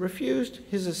has refused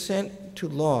his assent to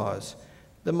laws,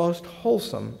 the most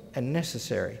wholesome and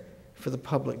necessary for the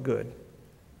public good.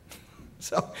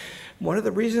 So one of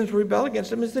the reasons we rebel against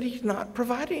him is that he's not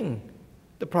providing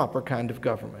the proper kind of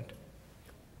government.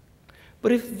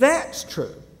 But if that's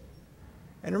true,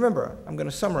 and remember, I'm going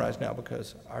to summarize now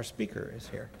because our speaker is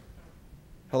here.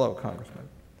 Hello, Congressman.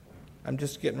 I'm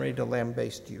just getting ready to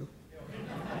lambaste you.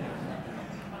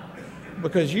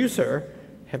 Because you, sir,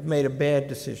 have made a bad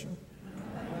decision.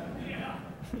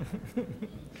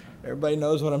 Everybody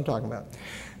knows what I'm talking about.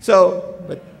 So,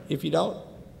 but if you don't,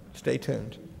 stay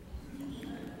tuned.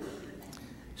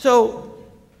 So,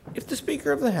 if the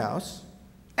Speaker of the House,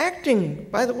 acting,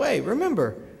 by the way,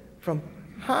 remember, from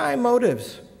high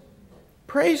motives,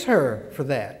 praise her for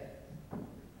that.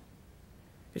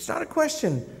 It's not a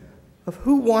question of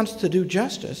who wants to do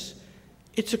justice.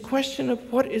 It's a question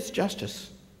of what is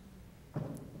justice.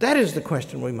 That is the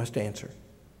question we must answer.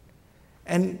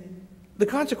 And the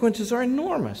consequences are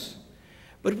enormous.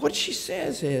 But what she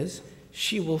says is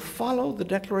she will follow the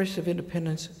Declaration of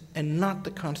Independence and not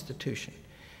the Constitution.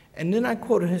 And then I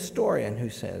quote a historian who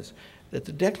says that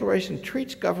the Declaration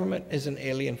treats government as an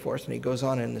alien force, and he goes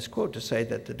on in this quote to say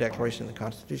that the Declaration and the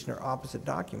Constitution are opposite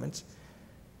documents,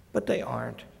 but they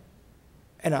aren't.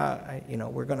 And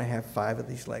we're going to have 5 of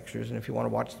these lectures, and if you want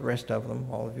to watch the rest of them,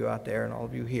 all of you out there and all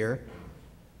of you here,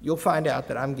 you'll find out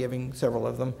that I'm giving several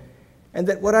of them, and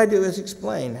that what I do is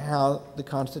explain how the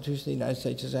Constitution of the United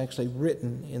States is actually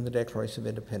written in the Declaration of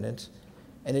Independence,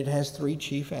 and it has 3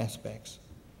 chief aspects.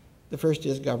 The first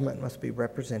is government must be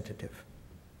representative.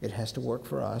 It has to work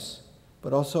for us,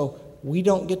 but also we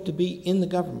don't get to be in the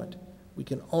government. We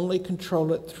can only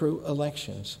control it through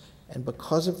elections, and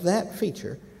because of that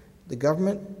feature, the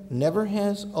government never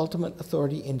has ultimate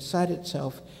authority inside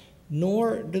itself,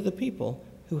 nor do the people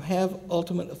who have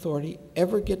ultimate authority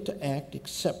ever get to act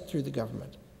except through the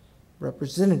government.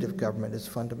 Representative government is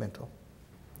fundamental.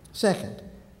 Second,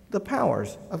 the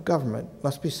powers of government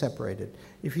must be separated.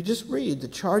 If you just read the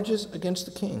charges against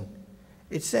the king,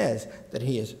 it says that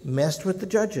he has messed with the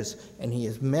judges, and he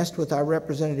has messed with our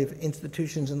representative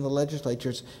institutions in the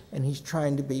legislatures, and he's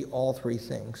trying to be all 3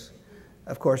 things.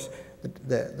 Of course,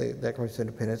 the Declaration of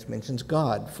Independence mentions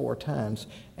God 4 times,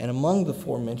 and among the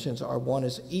 4 mentions are one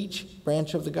is each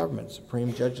branch of the government: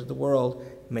 supreme judge of the world,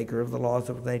 maker of the laws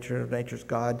of nature's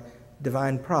God,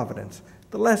 divine providence.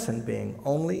 The lesson being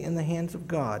only in the hands of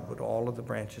God would all of the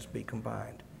branches be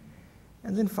combined.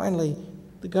 And then finally,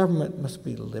 the government must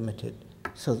be limited.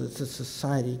 so that the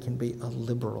society can be a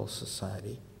liberal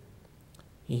society.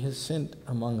 He has sent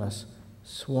among us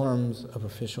swarms of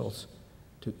officials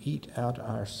to eat out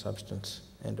our substance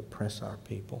and oppress our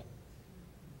people.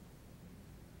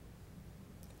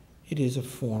 It is a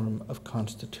form of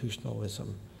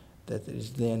constitutionalism that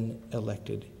is then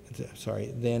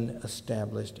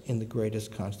established in the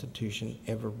greatest constitution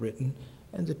ever written,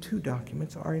 and the two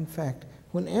documents are, in fact,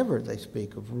 whenever they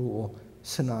speak of rule,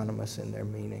 synonymous in their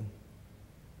meaning.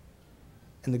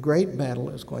 And the great battle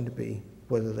is going to be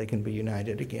whether they can be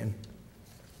united again.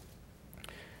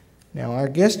 Now, our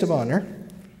guest of honor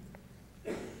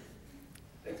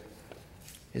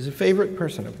is a favorite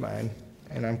person of mine,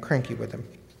 and I'm cranky with him.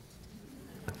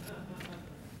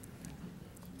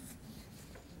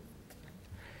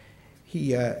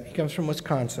 He comes from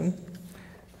Wisconsin.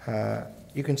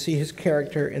 You can see his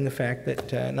character in the fact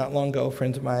that not long ago,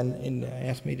 friends of mine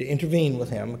asked me to intervene with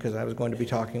him because I was going to be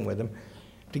talking with him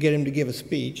to get him to give a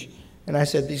speech. And I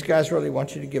said, these guys really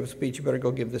want you to give a speech. You better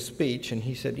go give this speech. And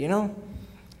he said, you know,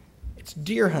 it's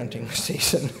deer hunting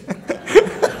season.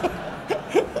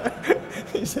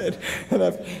 He said, and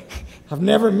I've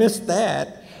never missed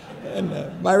that.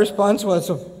 And my response was,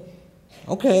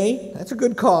 okay, that's a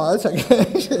good cause.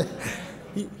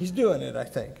 He's doing it, I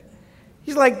think.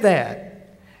 He's like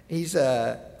that. He's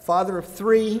a father of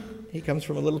three. He comes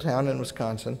from a little town in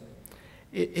Wisconsin.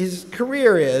 His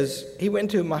career is, he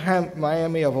went to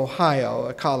Miami of Ohio,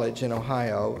 a college in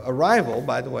Ohio, a rival,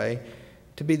 by the way,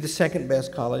 to be the second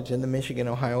best college in the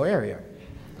Michigan-Ohio area.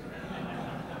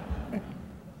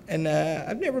 And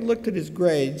I've never looked at his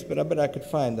grades, but I bet I could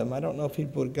find them. I don't know if he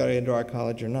would have got into our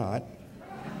college or not.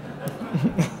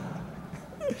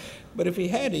 But if he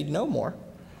had, he'd know more.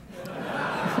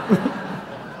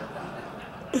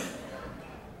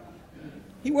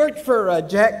 He worked for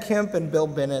Jack Kemp and Bill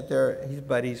Bennett. He's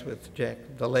buddies with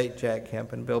the late Jack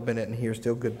Kemp, and Bill Bennett and he are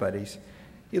still good buddies.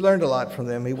 He learned a lot from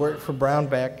them. He worked for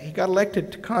Brownback. He got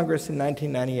elected to Congress in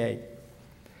 1998.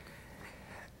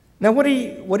 Now,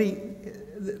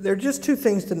 there are just two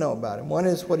things to know about him. One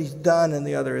is what he's done, and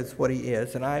the other is what he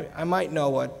is. And I might know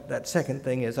what that second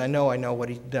thing is. I know what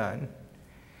he's done.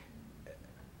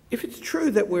 If it's true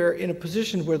that we're in a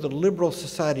position where the liberal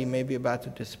society may be about to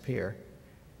disappear,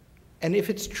 and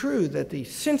if it's true that the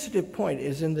sensitive point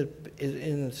is in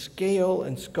the scale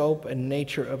and scope and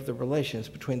nature of the relations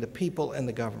between the people and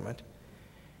the government,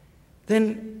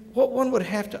 then what one would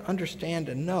have to understand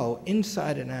and know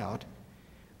inside and out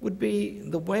would be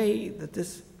the way that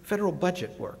this federal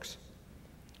budget works.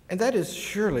 And that is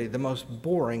surely the most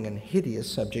boring and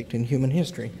hideous subject in human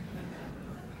history.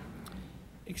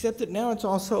 Except that now it's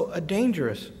also a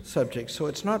dangerous subject, so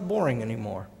it's not boring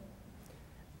anymore.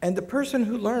 And the person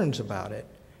who learns about it,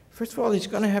 first of all, he's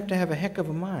going to have a heck of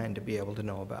a mind to be able to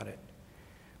know about it.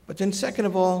 But then second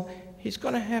of all, he's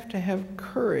going to have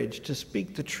courage to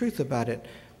speak the truth about it,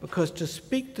 because to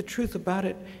speak the truth about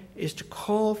it is to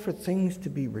call for things to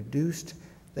be reduced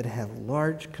that have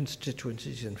large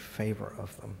constituencies in favor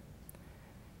of them.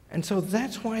 And so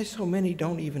that's why so many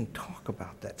don't even talk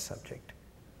about that subject.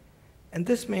 And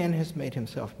this man has made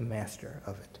himself master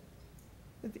of it.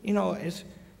 You know,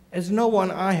 as no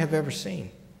one I have ever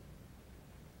seen.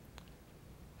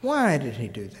 Why did he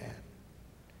do that?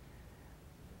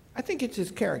 I think it's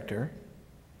his character.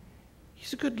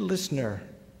 He's a good listener.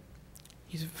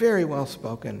 He's very well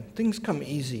spoken. Things come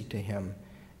easy to him.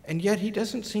 And yet he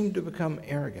doesn't seem to become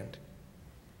arrogant.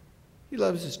 He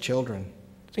loves his children,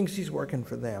 thinks he's working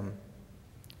for them.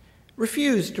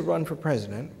 Refused to run for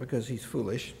president because he's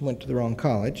foolish, went to the wrong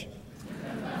college.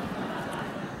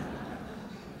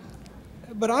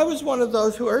 But I was one of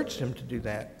those who urged him to do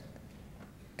that.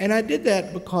 And I did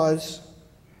that because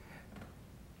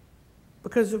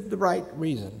of the right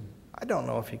reason. I don't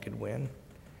know if he could win.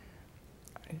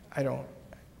 I don't.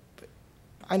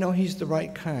 I know he's the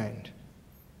right kind.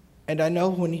 And I know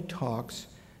when he talks,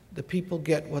 the people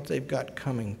get what they've got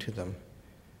coming to them,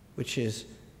 which is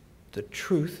the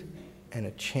truth and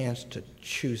a chance to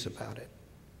choose about it.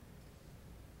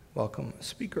 Welcome,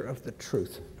 Speaker of the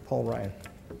Truth, Paul Ryan.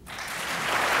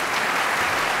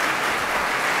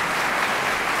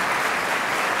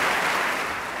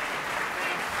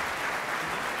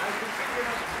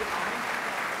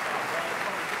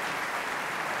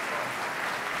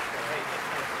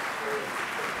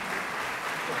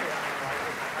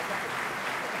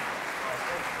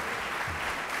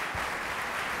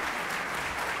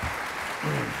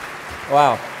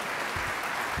 Wow.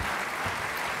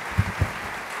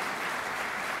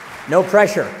 No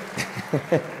pressure.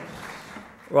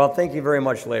 Well, thank you very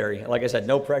much, Larry. Like I said,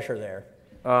 no pressure there.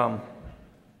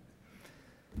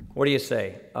 What do you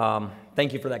say?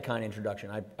 Thank you for that kind introduction.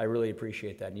 I really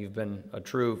appreciate that. And you've been a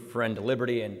true friend to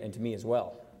Liberty and to me as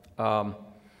well.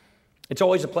 It's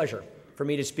always a pleasure for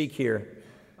me to speak here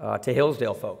to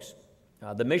Hillsdale folks.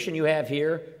 The mission you have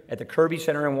here at the Kirby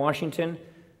Center in Washington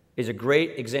is a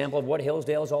great example of what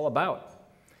Hillsdale is all about.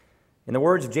 In the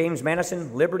words of James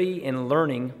Madison, liberty and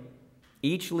learning,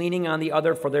 each leaning on the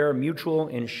other for their mutual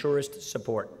and surest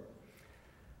support.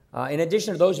 In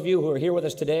addition to those of you who are here with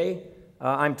us today,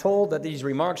 I'm told that these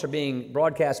remarks are being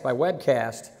broadcast by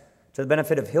webcast to the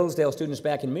benefit of Hillsdale students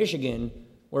back in Michigan,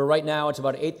 where right now it's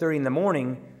about 8:30 in the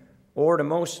morning, or to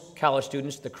most college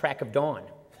students, the crack of dawn.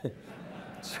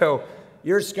 So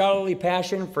your scholarly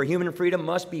passion for human freedom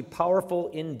must be powerful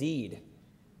indeed.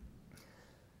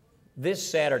 This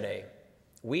Saturday,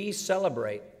 we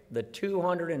celebrate the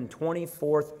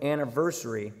 224th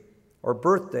anniversary or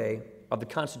birthday of the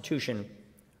Constitution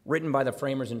written by the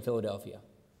framers in Philadelphia.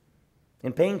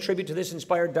 In paying tribute to this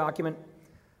inspired document,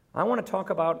 I want to talk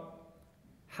about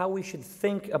how we should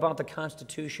think about the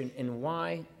Constitution and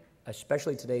why,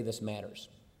 especially today, this matters.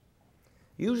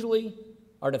 Usually,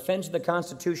 our defense of the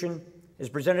Constitution is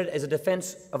presented as a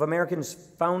defense of Americans'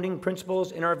 founding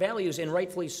principles and our values, and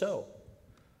rightfully so.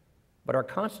 But our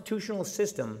constitutional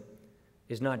system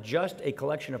is not just a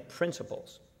collection of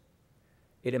principles.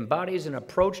 It embodies an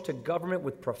approach to government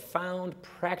with profound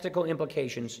practical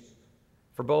implications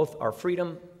for both our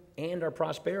freedom and our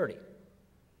prosperity.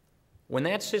 When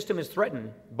that system is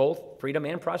threatened, both freedom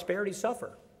and prosperity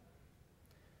suffer.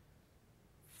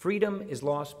 Freedom is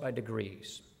lost by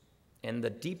degrees, and the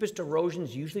deepest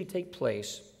erosions usually take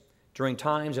place during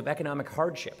times of economic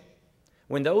hardship,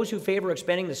 when those who favor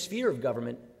expanding the sphere of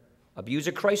government abuse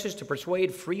a crisis to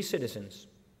persuade free citizens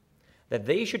that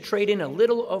they should trade in a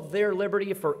little of their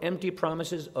liberty for empty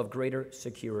promises of greater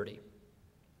security.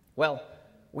 Well,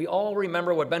 we all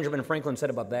remember what Benjamin Franklin said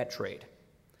about that trade,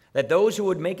 that those who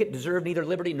would make it deserve neither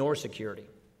liberty nor security.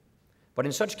 But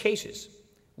in such cases,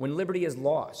 when liberty is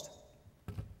lost,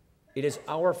 it is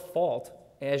our fault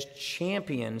as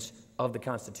champions of the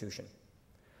Constitution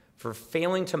for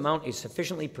failing to mount a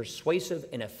sufficiently persuasive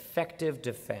and effective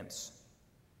defense.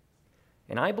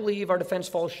 And I believe our defense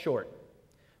falls short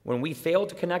when we fail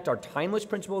to connect our timeless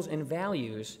principles and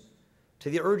values to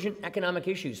the urgent economic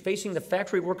issues facing the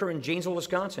factory worker in Janesville,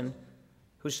 Wisconsin,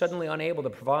 who's suddenly unable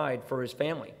to provide for his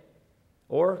family.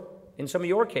 Or, in some of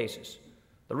your cases,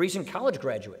 the recent college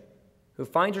graduate who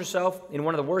finds herself in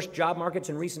one of the worst job markets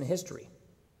in recent history.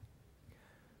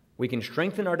 We can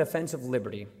strengthen our defense of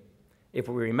liberty if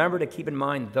we remember to keep in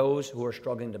mind those who are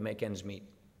struggling to make ends meet.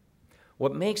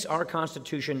 What makes our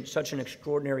Constitution such an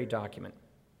extraordinary document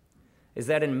is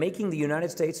that in making the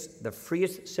United States the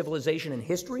freest civilization in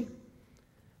history,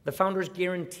 the founders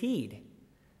guaranteed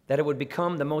that it would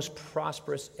become the most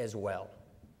prosperous as well.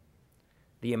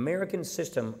 The American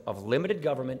system of limited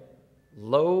government,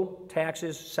 low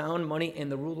taxes, sound money,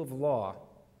 and the rule of law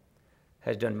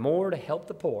has done more to help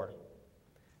the poor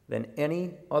than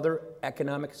any other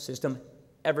economic system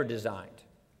ever designed.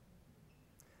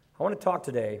 I want to talk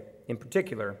today, in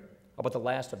particular, about the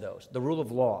last of those, the rule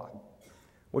of law,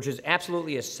 which is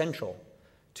absolutely essential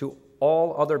to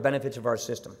all other benefits of our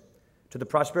system, to the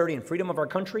prosperity and freedom of our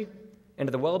country, and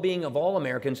to the well-being of all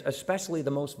Americans, especially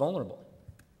the most vulnerable.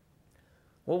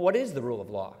 Well, what is the rule of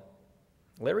law?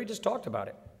 Larry just talked about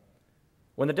it.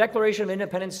 When the Declaration of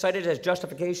Independence cited as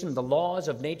justification the laws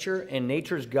of nature and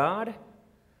nature's God,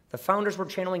 the founders were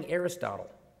channeling Aristotle,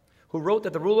 who wrote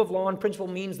that the rule of law and principle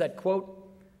means that, quote,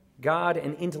 God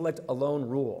and intellect alone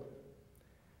rule.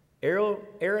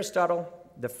 Aristotle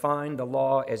defined the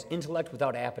law as intellect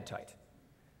without appetite,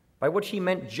 by which he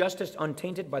meant justice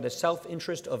untainted by the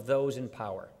self-interest of those in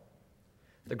power.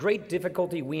 The great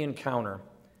difficulty we encounter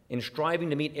in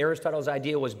striving to meet Aristotle's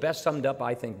idea was best summed up,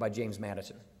 I think, by James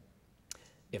Madison.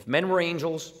 If men were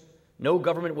angels, no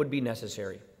government would be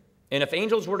necessary. And if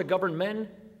angels were to govern men,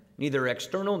 neither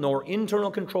external nor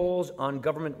internal controls on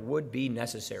government would be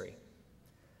necessary.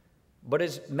 But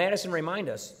as Madison reminds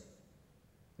us,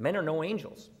 men are no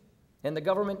angels, and the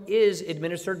government is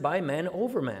administered by men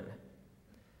over men.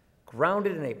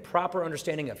 Grounded in a proper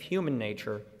understanding of human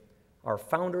nature, our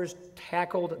founders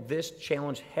tackled this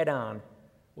challenge head-on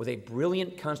with a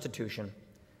brilliant constitution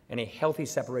and a healthy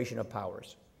separation of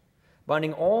powers,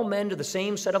 binding all men to the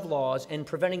same set of laws and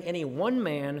preventing any one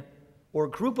man or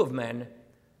group of men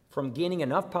from gaining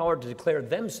enough power to declare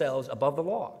themselves above the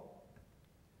law.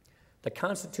 The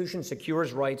Constitution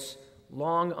secures rights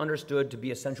long understood to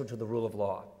be essential to the rule of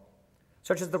law,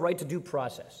 such as the right to due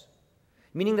process,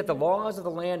 meaning that the laws of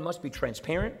the land must be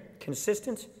transparent,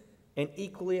 consistent, and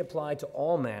equally applied to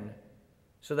all men,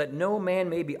 so that no man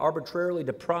may be arbitrarily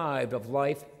deprived of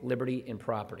life, liberty, and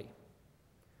property.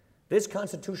 This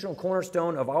constitutional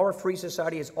cornerstone of our free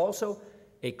society is also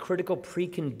a critical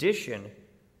precondition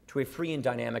to a free and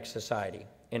dynamic society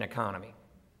and economy.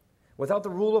 Without the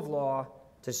rule of law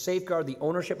to safeguard the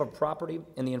ownership of property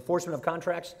and the enforcement of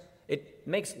contracts, it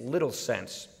makes little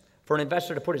sense for an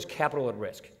investor to put his capital at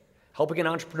risk, helping an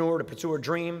entrepreneur to pursue a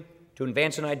dream, to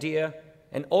advance an idea,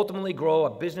 and ultimately grow a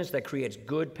business that creates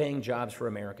good-paying jobs for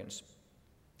Americans.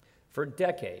 For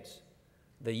decades,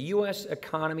 the U.S.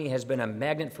 economy has been a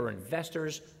magnet for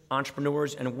investors,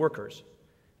 entrepreneurs, and workers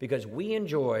because we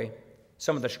enjoy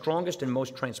some of the strongest and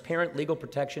most transparent legal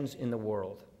protections in the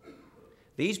world.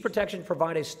 These protections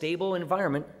provide a stable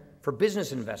environment for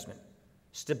business investment,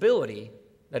 stability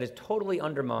that is totally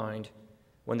undermined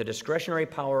when the discretionary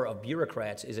power of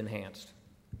bureaucrats is enhanced.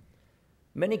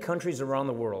 Many countries around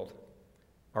the world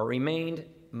are remained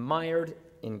mired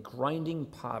in grinding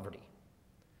poverty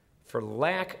for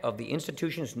lack of the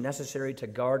institutions necessary to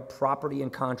guard property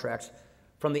and contracts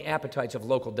from the appetites of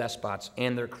local despots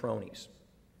and their cronies.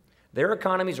 Their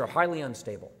economies are highly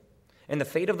unstable, and the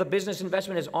fate of the business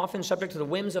investment is often subject to the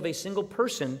whims of a single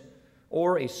person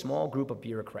or a small group of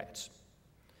bureaucrats.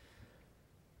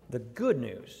 The good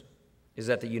news is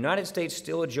that the United States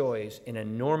still enjoys an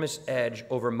enormous edge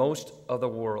over most of the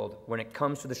world when it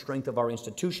comes to the strength of our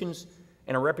institutions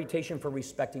and a reputation for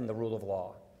respecting the rule of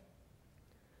law.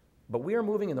 But we are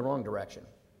moving in the wrong direction,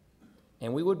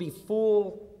 and we would be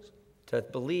fools to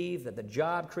believe that the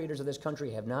job creators of this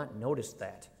country have not noticed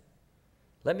that.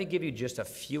 Let me give you just a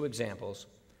few examples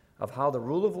of how the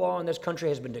rule of law in this country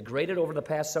has been degraded over the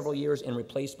past several years and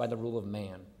replaced by the rule of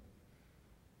man.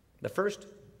 The first,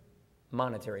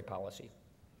 monetary policy.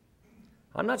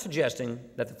 I'm not suggesting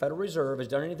that the Federal Reserve has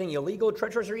done anything illegal,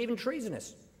 treacherous, or even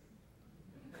treasonous.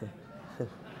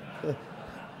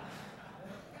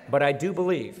 But I do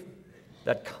believe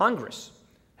that Congress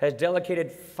has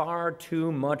delegated far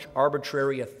too much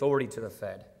arbitrary authority to the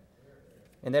Fed,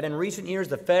 and that in recent years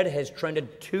the Fed has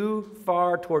trended too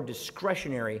far toward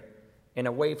discretionary and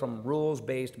away from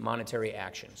rules-based monetary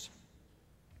actions.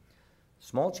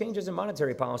 Small changes in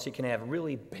monetary policy can have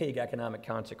really big economic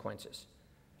consequences,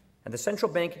 and the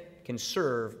central bank can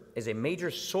serve as a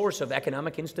major source of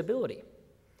economic instability.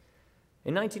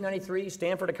 In 1993,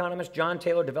 Stanford economist John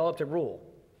Taylor developed a rule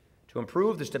to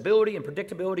improve the stability and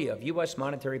predictability of U.S.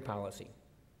 monetary policy.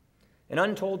 An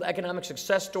untold economic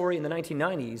success story in the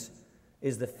 1990s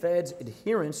is the Fed's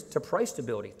adherence to price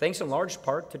stability, thanks in large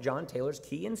part to John Taylor's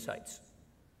key insights.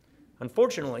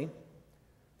 Unfortunately,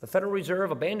 the Federal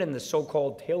Reserve abandoned the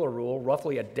so-called Taylor rule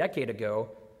roughly a decade ago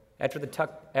after the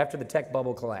tech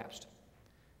bubble collapsed.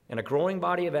 And a growing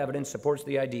body of evidence supports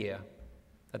the idea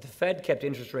that the Fed kept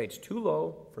interest rates too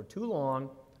low for too long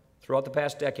throughout the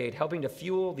past decade, helping to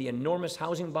fuel the enormous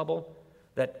housing bubble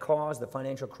that caused the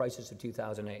financial crisis of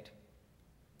 2008.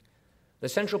 The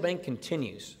central bank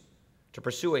continues to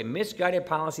pursue a misguided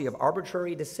policy of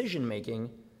arbitrary decision-making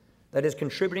that is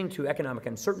contributing to economic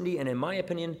uncertainty and, in my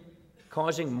opinion,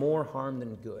 causing more harm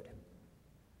than good.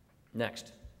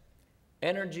 Next,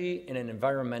 energy and an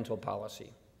environmental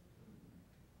policy.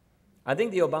 I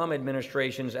think the Obama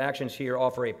administration's actions here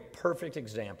offer a perfect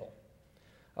example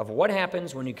of what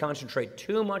happens when you concentrate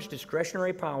too much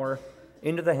discretionary power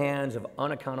into the hands of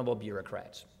unaccountable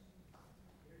bureaucrats.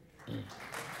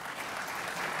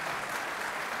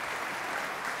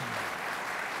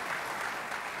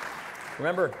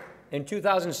 Remember, in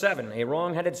 2007, a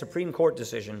wrong-headed Supreme Court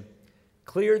decision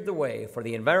cleared the way for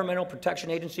the Environmental Protection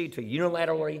Agency to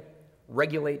unilaterally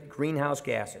regulate greenhouse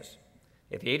gases.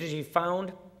 If the agency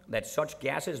found that such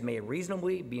gases may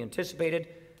reasonably be anticipated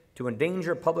to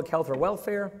endanger public health or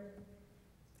welfare,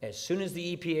 as soon as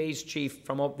the EPA's chief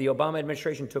from the Obama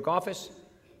administration took office,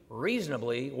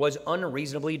 reasonably was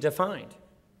unreasonably defined.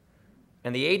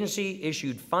 And the agency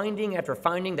issued finding after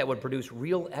finding that would produce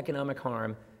real economic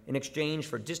harm in exchange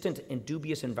for distant and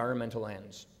dubious environmental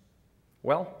ends.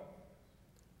 Well,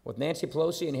 with Nancy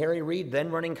Pelosi and Harry Reid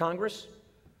then running Congress,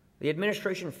 the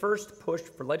administration first pushed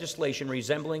for legislation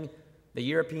resembling the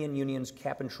European Union's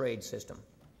cap-and-trade system.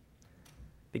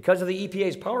 Because of the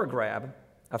EPA's power grab,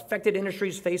 affected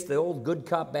industries faced the old good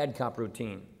cop, bad cop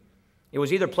routine. It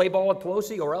was either play ball with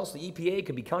Pelosi or else the EPA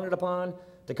could be counted upon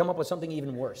to come up with something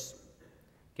even worse.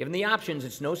 Given the options,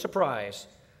 it's no surprise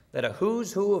that a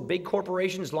who's who of big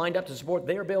corporations lined up to support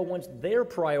their bill once their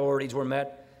priorities were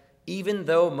met, even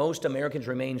though most Americans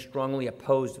remain strongly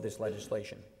opposed to this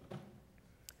legislation.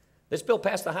 This bill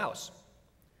passed the House,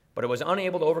 but it was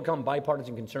unable to overcome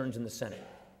bipartisan concerns in the Senate.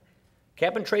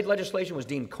 Cap-and-trade legislation was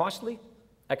deemed costly,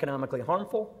 economically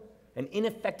harmful, and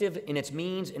ineffective in its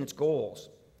means and its goals.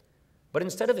 But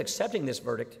instead of accepting this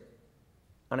verdict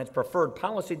on its preferred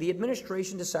policy, the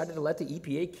administration decided to let the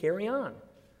EPA carry on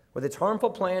with its harmful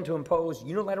plan to impose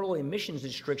unilateral emissions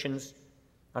restrictions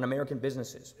on American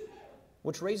businesses,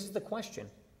 which raises the question,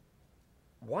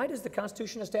 why does the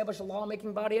Constitution establish a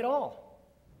lawmaking body at all?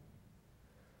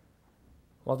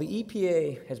 While the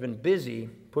EPA has been busy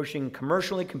punishing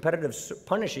commercially competitive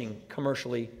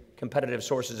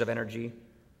sources of energy,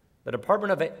 the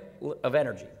Department of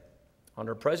Energy,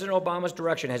 under President Obama's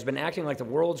direction, has been acting like the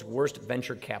world's worst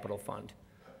venture capital fund.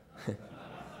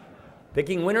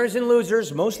 Picking winners and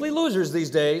losers, mostly losers these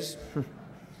days,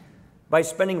 by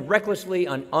spending recklessly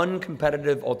on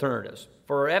uncompetitive alternatives.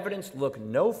 For evidence, look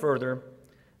no further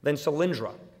than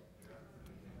Solyndra,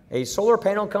 a solar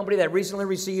panel company that recently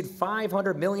received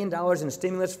 $500 million in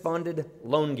stimulus-funded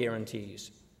loan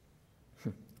guarantees.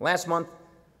 Last month,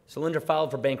 Solyndra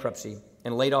filed for bankruptcy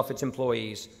and laid off its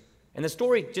employees, and the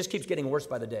story just keeps getting worse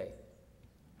by the day.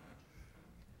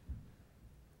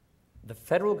 The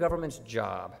federal government's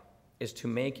job is to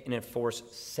make and enforce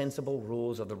sensible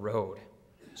rules of the road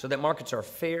so that markets are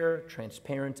fair,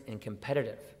 transparent, and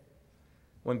competitive.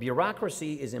 When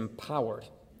bureaucracy is empowered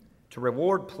to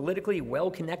reward politically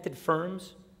well-connected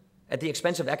firms at the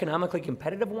expense of economically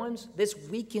competitive ones, this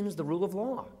weakens the rule of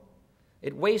law.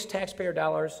 It wastes taxpayer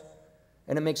dollars,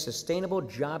 and it makes sustainable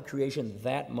job creation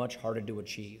that much harder to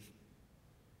achieve.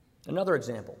 Another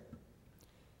example.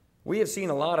 We have seen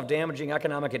a lot of damaging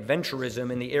economic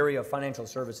adventurism in the area of financial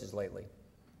services lately.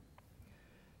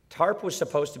 TARP was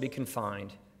supposed to be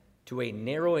confined to a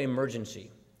narrow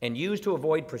emergency and used to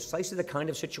avoid precisely the kind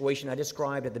of situation I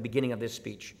described at the beginning of this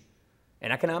speech,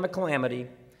 an economic calamity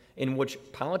in which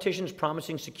politicians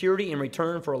promising security in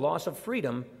return for a loss of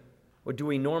freedom would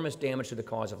do enormous damage to the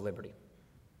cause of liberty.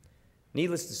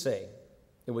 Needless to say,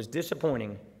 it was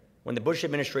disappointing when the Bush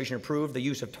administration approved the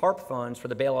use of TARP funds for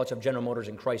the bailouts of General Motors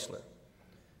and Chrysler.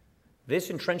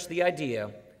 This entrenched the idea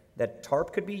that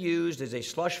TARP could be used as a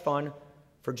slush fund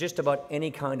for just about any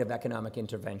kind of economic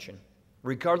intervention,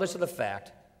 regardless of the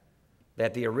fact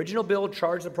that the original bill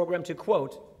charged the program to,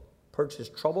 quote, purchase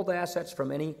troubled assets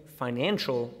from any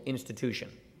financial institution.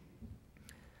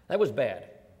 That was bad,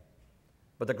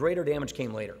 but the greater damage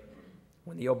came later,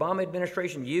 when the Obama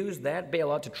administration used that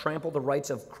bailout to trample the rights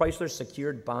of Chrysler's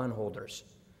secured bondholders,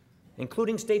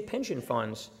 including state pension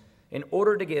funds, in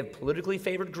order to give politically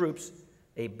favored groups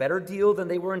a better deal than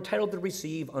they were entitled to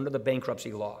receive under the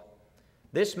bankruptcy law.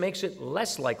 This makes it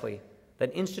less likely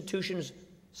that institutions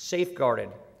safeguarded,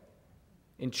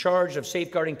 in charge of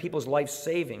safeguarding people's life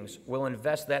savings, will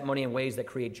invest that money in ways that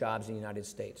create jobs in the United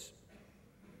States.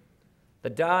 The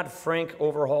Dodd-Frank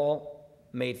overhaul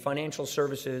made financial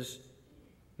services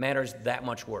matters that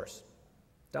much worse.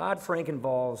 Dodd-Frank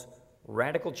involves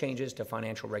radical changes to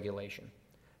financial regulation,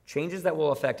 changes that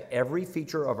will affect every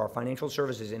feature of our financial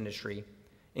services industry,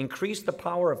 increase the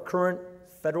power of current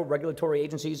federal regulatory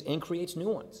agencies, and creates new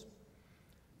ones.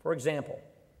 For example,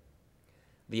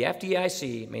 the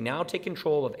FDIC may now take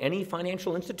control of any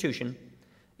financial institution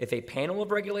if a panel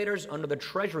of regulators under the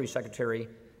Treasury Secretary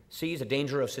sees a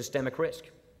danger of systemic risk,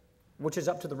 which is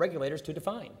up to the regulators to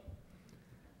define.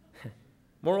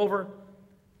 Moreover,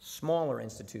 smaller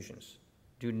institutions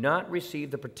do not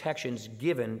receive the protections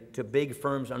given to big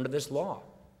firms under this law.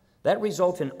 That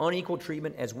results in unequal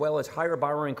treatment as well as higher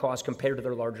borrowing costs compared to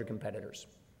their larger competitors.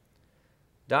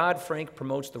 Dodd-Frank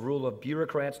promotes the rule of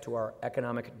bureaucrats to our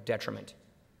economic detriment,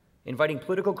 inviting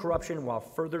political corruption while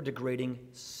further degrading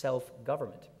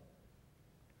self-government.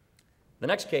 The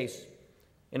next case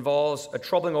involves a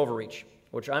troubling overreach,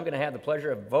 which I'm going to have the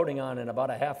pleasure of voting on in about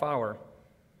a half hour,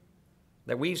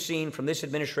 that we've seen from this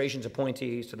administration's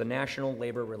appointees to the National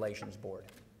Labor Relations Board.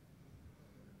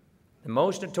 The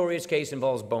most notorious case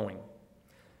involves Boeing,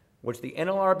 which the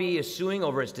NLRB is suing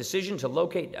over its decision to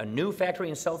locate a new factory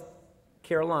in South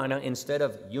Carolina instead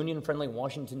of union-friendly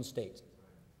Washington State.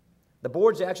 The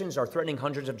board's actions are threatening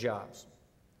hundreds of jobs.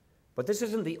 But this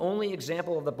isn't the only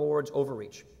example of the board's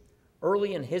overreach.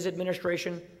 Early in his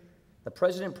administration, the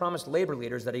president promised labor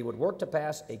leaders that he would work to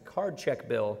pass a card check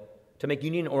bill to make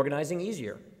union organizing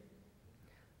easier.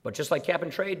 But just like cap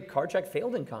and trade, card check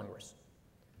failed in Congress.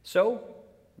 So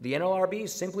the NLRB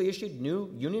simply issued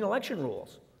new union election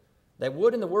rules that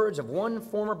would, in the words of one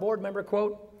former board member,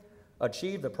 quote,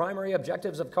 achieve the primary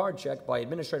objectives of card check by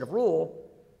administrative rule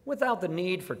without the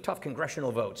need for tough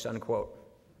congressional votes, unquote.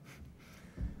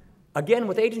 Again,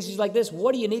 with agencies like this,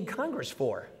 what do you need Congress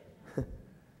for?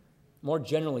 More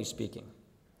generally speaking,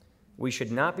 we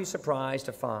should not be surprised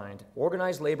to find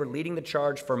organized labor leading the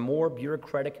charge for more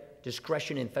bureaucratic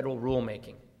discretion in federal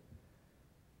rulemaking.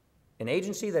 An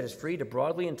agency that is free to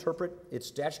broadly interpret its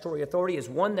statutory authority is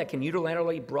one that can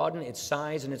unilaterally broaden its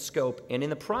size and its scope, and in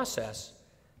the process,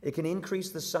 it can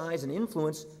increase the size and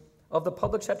influence of the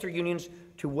public sector unions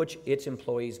to which its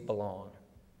employees belong.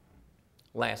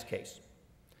 Last case,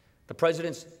 the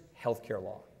President's health care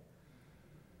law.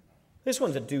 This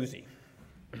one's a doozy.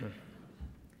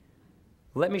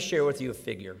 Let me share with you a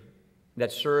figure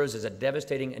that serves as a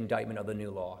devastating indictment of the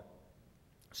new law.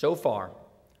 So far,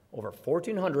 over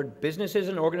 1,400 businesses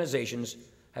and organizations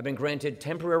have been granted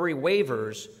temporary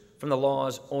waivers from the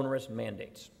law's onerous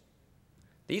mandates.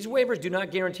 These waivers do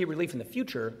not guarantee relief in the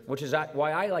future, which is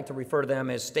why I like to refer to them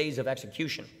as stays of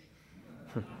execution.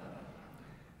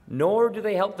 Nor do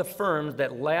they help the firms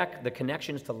that lack the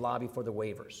connections to lobby for the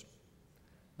waivers.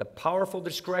 The powerful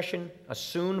discretion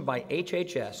assumed by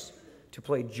HHS to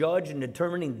play judge in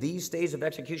determining these stays of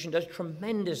execution does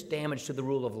tremendous damage to the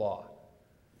rule of law.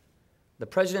 The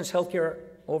President's healthcare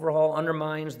overhaul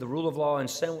undermines the rule of law in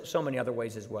so many other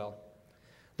ways as well.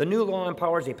 The new law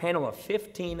empowers a panel of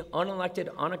 15 unelected,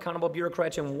 unaccountable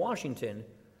bureaucrats in Washington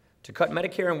to cut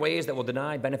Medicare in ways that will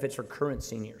deny benefits for current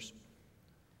seniors.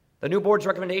 The new board's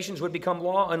recommendations would become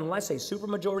law unless a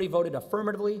supermajority voted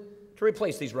affirmatively to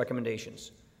replace these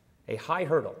recommendations, a high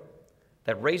hurdle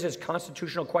that raises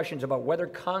constitutional questions about whether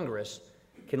Congress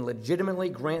can legitimately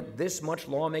grant this much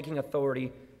lawmaking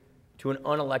authority to an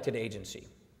unelected agency.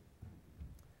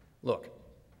 Look,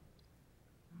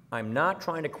 I'm not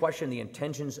trying to question the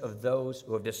intentions of those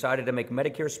who have decided to make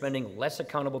Medicare spending less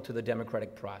accountable to the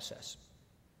democratic process.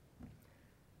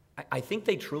 I think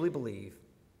they truly believe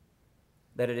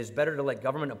that it is better to let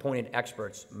government-appointed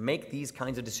experts make these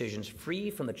kinds of decisions free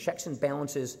from the checks and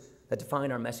balances that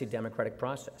define our messy democratic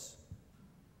process.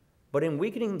 But in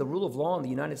weakening the rule of law in the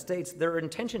United States, their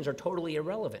intentions are totally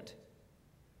irrelevant.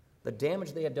 The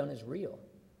damage they have done is real.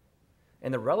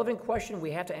 And the relevant question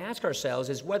we have to ask ourselves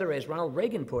is whether, as Ronald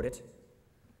Reagan put it,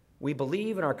 we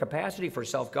believe in our capacity for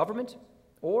self-government,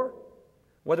 or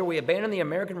whether we abandon the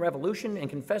American Revolution and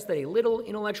confess that a little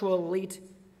intellectual elite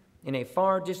in a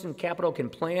far distant capital can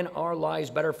plan our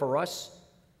lives better for us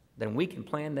than we can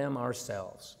plan them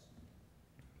ourselves.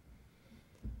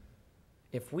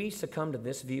 If we succumb to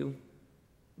this view,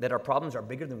 that our problems are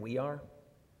bigger than we are,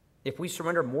 if we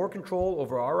surrender more control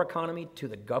over our economy to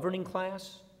the governing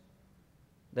class,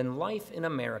 then life in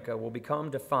America will become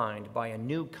defined by a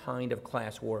new kind of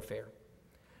class warfare.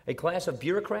 A class of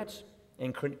bureaucrats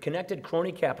and connected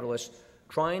crony capitalists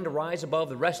trying to rise above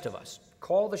the rest of us,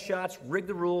 call the shots, rig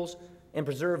the rules, and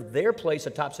preserve their place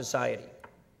atop society.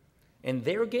 And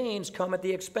their gains come at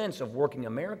the expense of working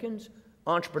Americans,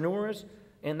 entrepreneurs,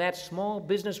 and that small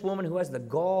businesswoman who has the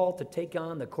gall to take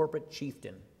on the corporate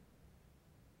chieftain.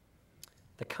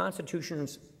 The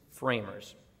Constitution's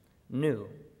framers knew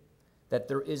that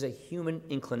there is a human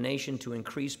inclination to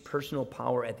increase personal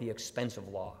power at the expense of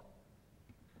law.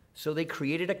 So they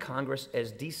created a Congress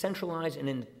as decentralized and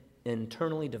an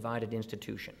internally divided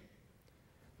institution.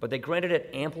 But they granted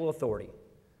it ample authority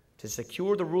to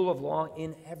secure the rule of law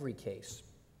in every case.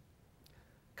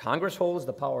 Congress holds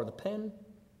the power of the pen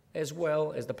as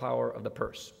well as the power of the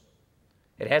purse.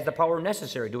 It has the power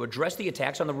necessary to address the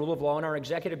attacks on the rule of law in our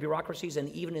executive bureaucracies and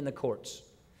even in the courts.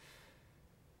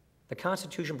 The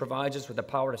Constitution provides us with the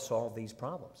power to solve these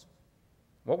problems.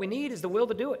 What we need is the will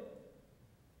to do it.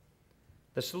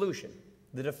 The solution,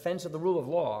 the defense of the rule of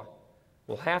law,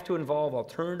 will have to involve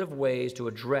alternative ways to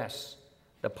address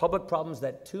the public problems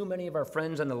that too many of our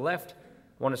friends on the left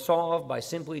want to solve by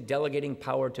simply delegating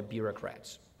power to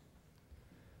bureaucrats.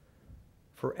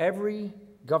 For every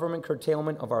government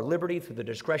curtailment of our liberty through the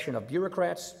discretion of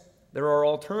bureaucrats, there are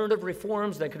alternative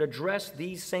reforms that could address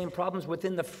these same problems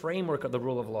within the framework of the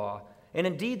rule of law, and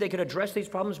indeed they could address these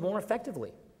problems more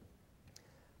effectively.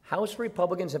 House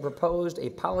Republicans have proposed a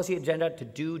policy agenda to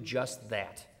do just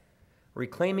that,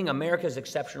 reclaiming America's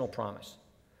exceptional promise,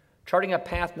 charting a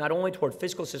path not only toward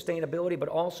fiscal sustainability but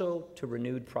also to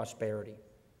renewed prosperity,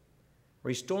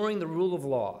 restoring the rule of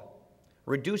law,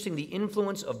 reducing the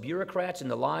influence of bureaucrats in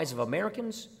the lives of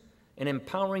Americans, and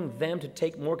empowering them to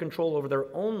take more control over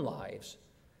their own lives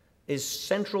is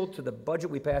central to the budget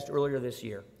we passed earlier this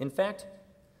year. In fact,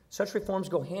 such reforms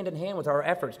go hand in hand with our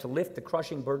efforts to lift the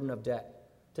crushing burden of debt,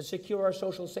 to secure our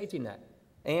social safety net,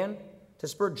 and to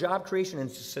spur job creation and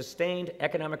sustained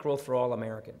economic growth for all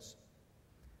Americans.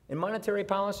 In monetary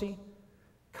policy,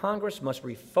 Congress must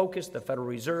refocus the Federal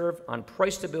Reserve on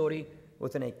price stability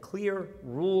within a clear,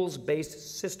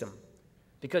 rules-based system,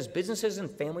 because businesses and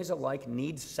families alike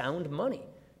need sound money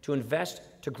to invest,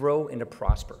 to grow, and to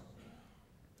prosper.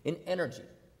 In energy,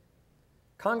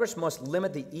 Congress must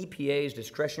limit the EPA's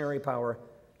discretionary power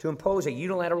to impose a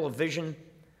unilateral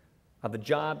of the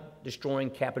job-destroying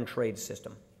cap-and-trade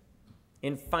system.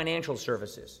 In financial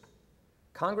services,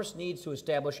 Congress needs to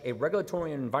establish a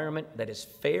regulatory environment that is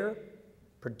fair,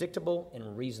 predictable,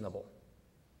 and reasonable.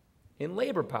 In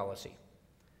labor policy,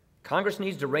 Congress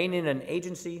needs to rein in an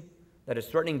agency that is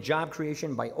threatening job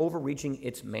creation by overreaching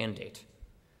its mandate,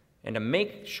 and to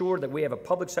make sure that we have a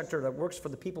public sector that works for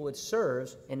the people it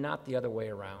serves and not the other way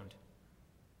around.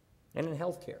 And in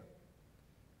health care,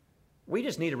 we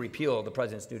just need to repeal the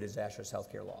President's new disastrous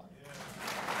health care law.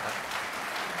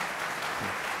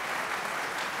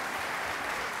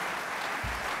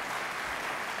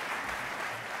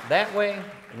 That way,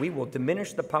 we will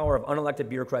diminish the power of unelected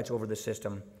bureaucrats over the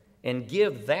system and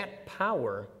give that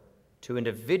power to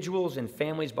individuals and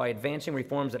families by advancing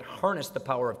reforms that harness the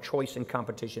power of choice and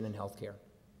competition in healthcare.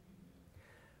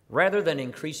 Rather than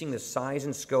increasing the size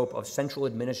and scope of central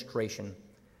administration,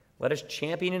 let us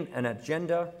champion an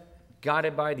agenda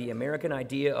guided by the American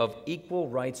idea of equal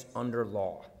rights under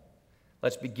law.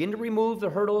 Let's begin to remove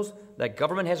the hurdles that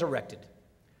government has erected.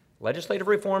 Legislative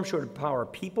reform should empower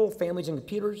people, families,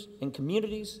 and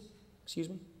communities,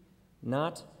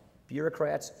 not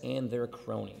bureaucrats and their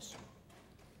cronies.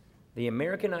 The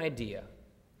American idea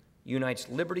unites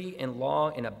liberty and law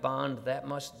in a bond that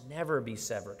must never be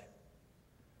severed.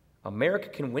 America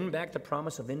can win back the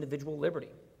promise of individual liberty,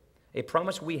 a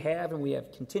promise we have and we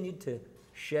have continued to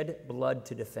shed blood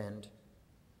to defend.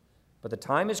 But the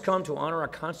time has come to honor our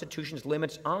Constitution's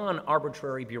limits on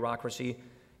arbitrary bureaucracy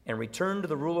and return to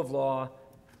the rule of law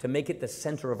to make it the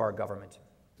center of our government.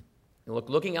 And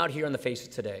looking out here on the faces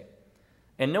today,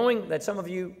 and knowing that some of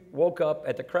you woke up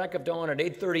at the crack of dawn at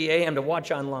 8:30 a.m. to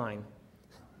watch online,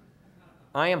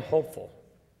 I am hopeful,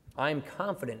 I am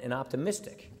confident and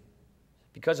optimistic,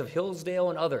 because of Hillsdale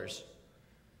and others,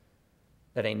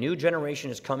 that a new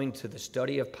generation is coming to the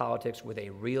study of politics with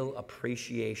a real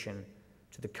appreciation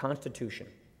to the Constitution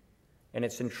and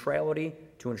its centrality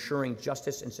to ensuring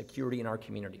justice and security in our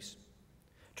communities,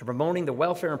 to promoting the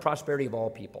welfare and prosperity of all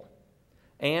people,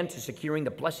 and to securing the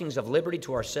blessings of liberty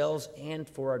to ourselves and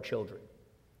for our children.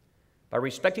 By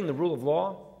respecting the rule of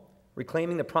law,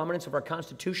 reclaiming the prominence of our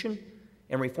Constitution,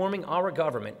 and reforming our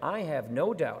government, I have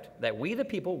no doubt that we, the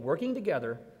people, working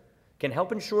together, can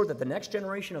help ensure that the next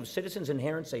generation of citizens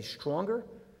inherits a stronger,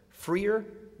 freer,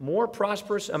 more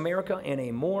prosperous America and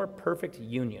a more perfect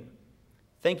union.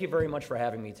 Thank you very much for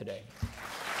having me today.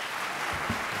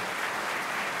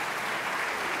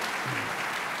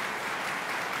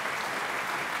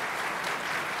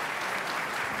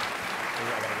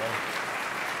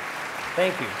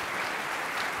 Thank you.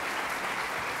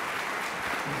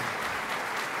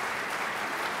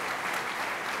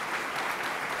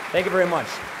 Thank you very much.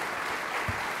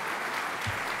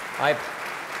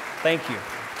 Thank you.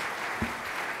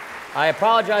 I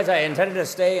apologize. I intended to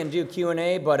stay and do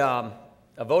Q&A, but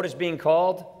a vote is being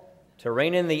called to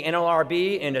rein in the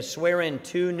NLRB and to swear in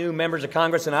 2 new members of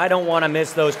Congress, and I don't want to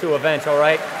miss those 2 events, all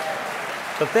right?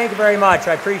 So thank you very much.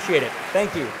 I appreciate it.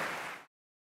 Thank you.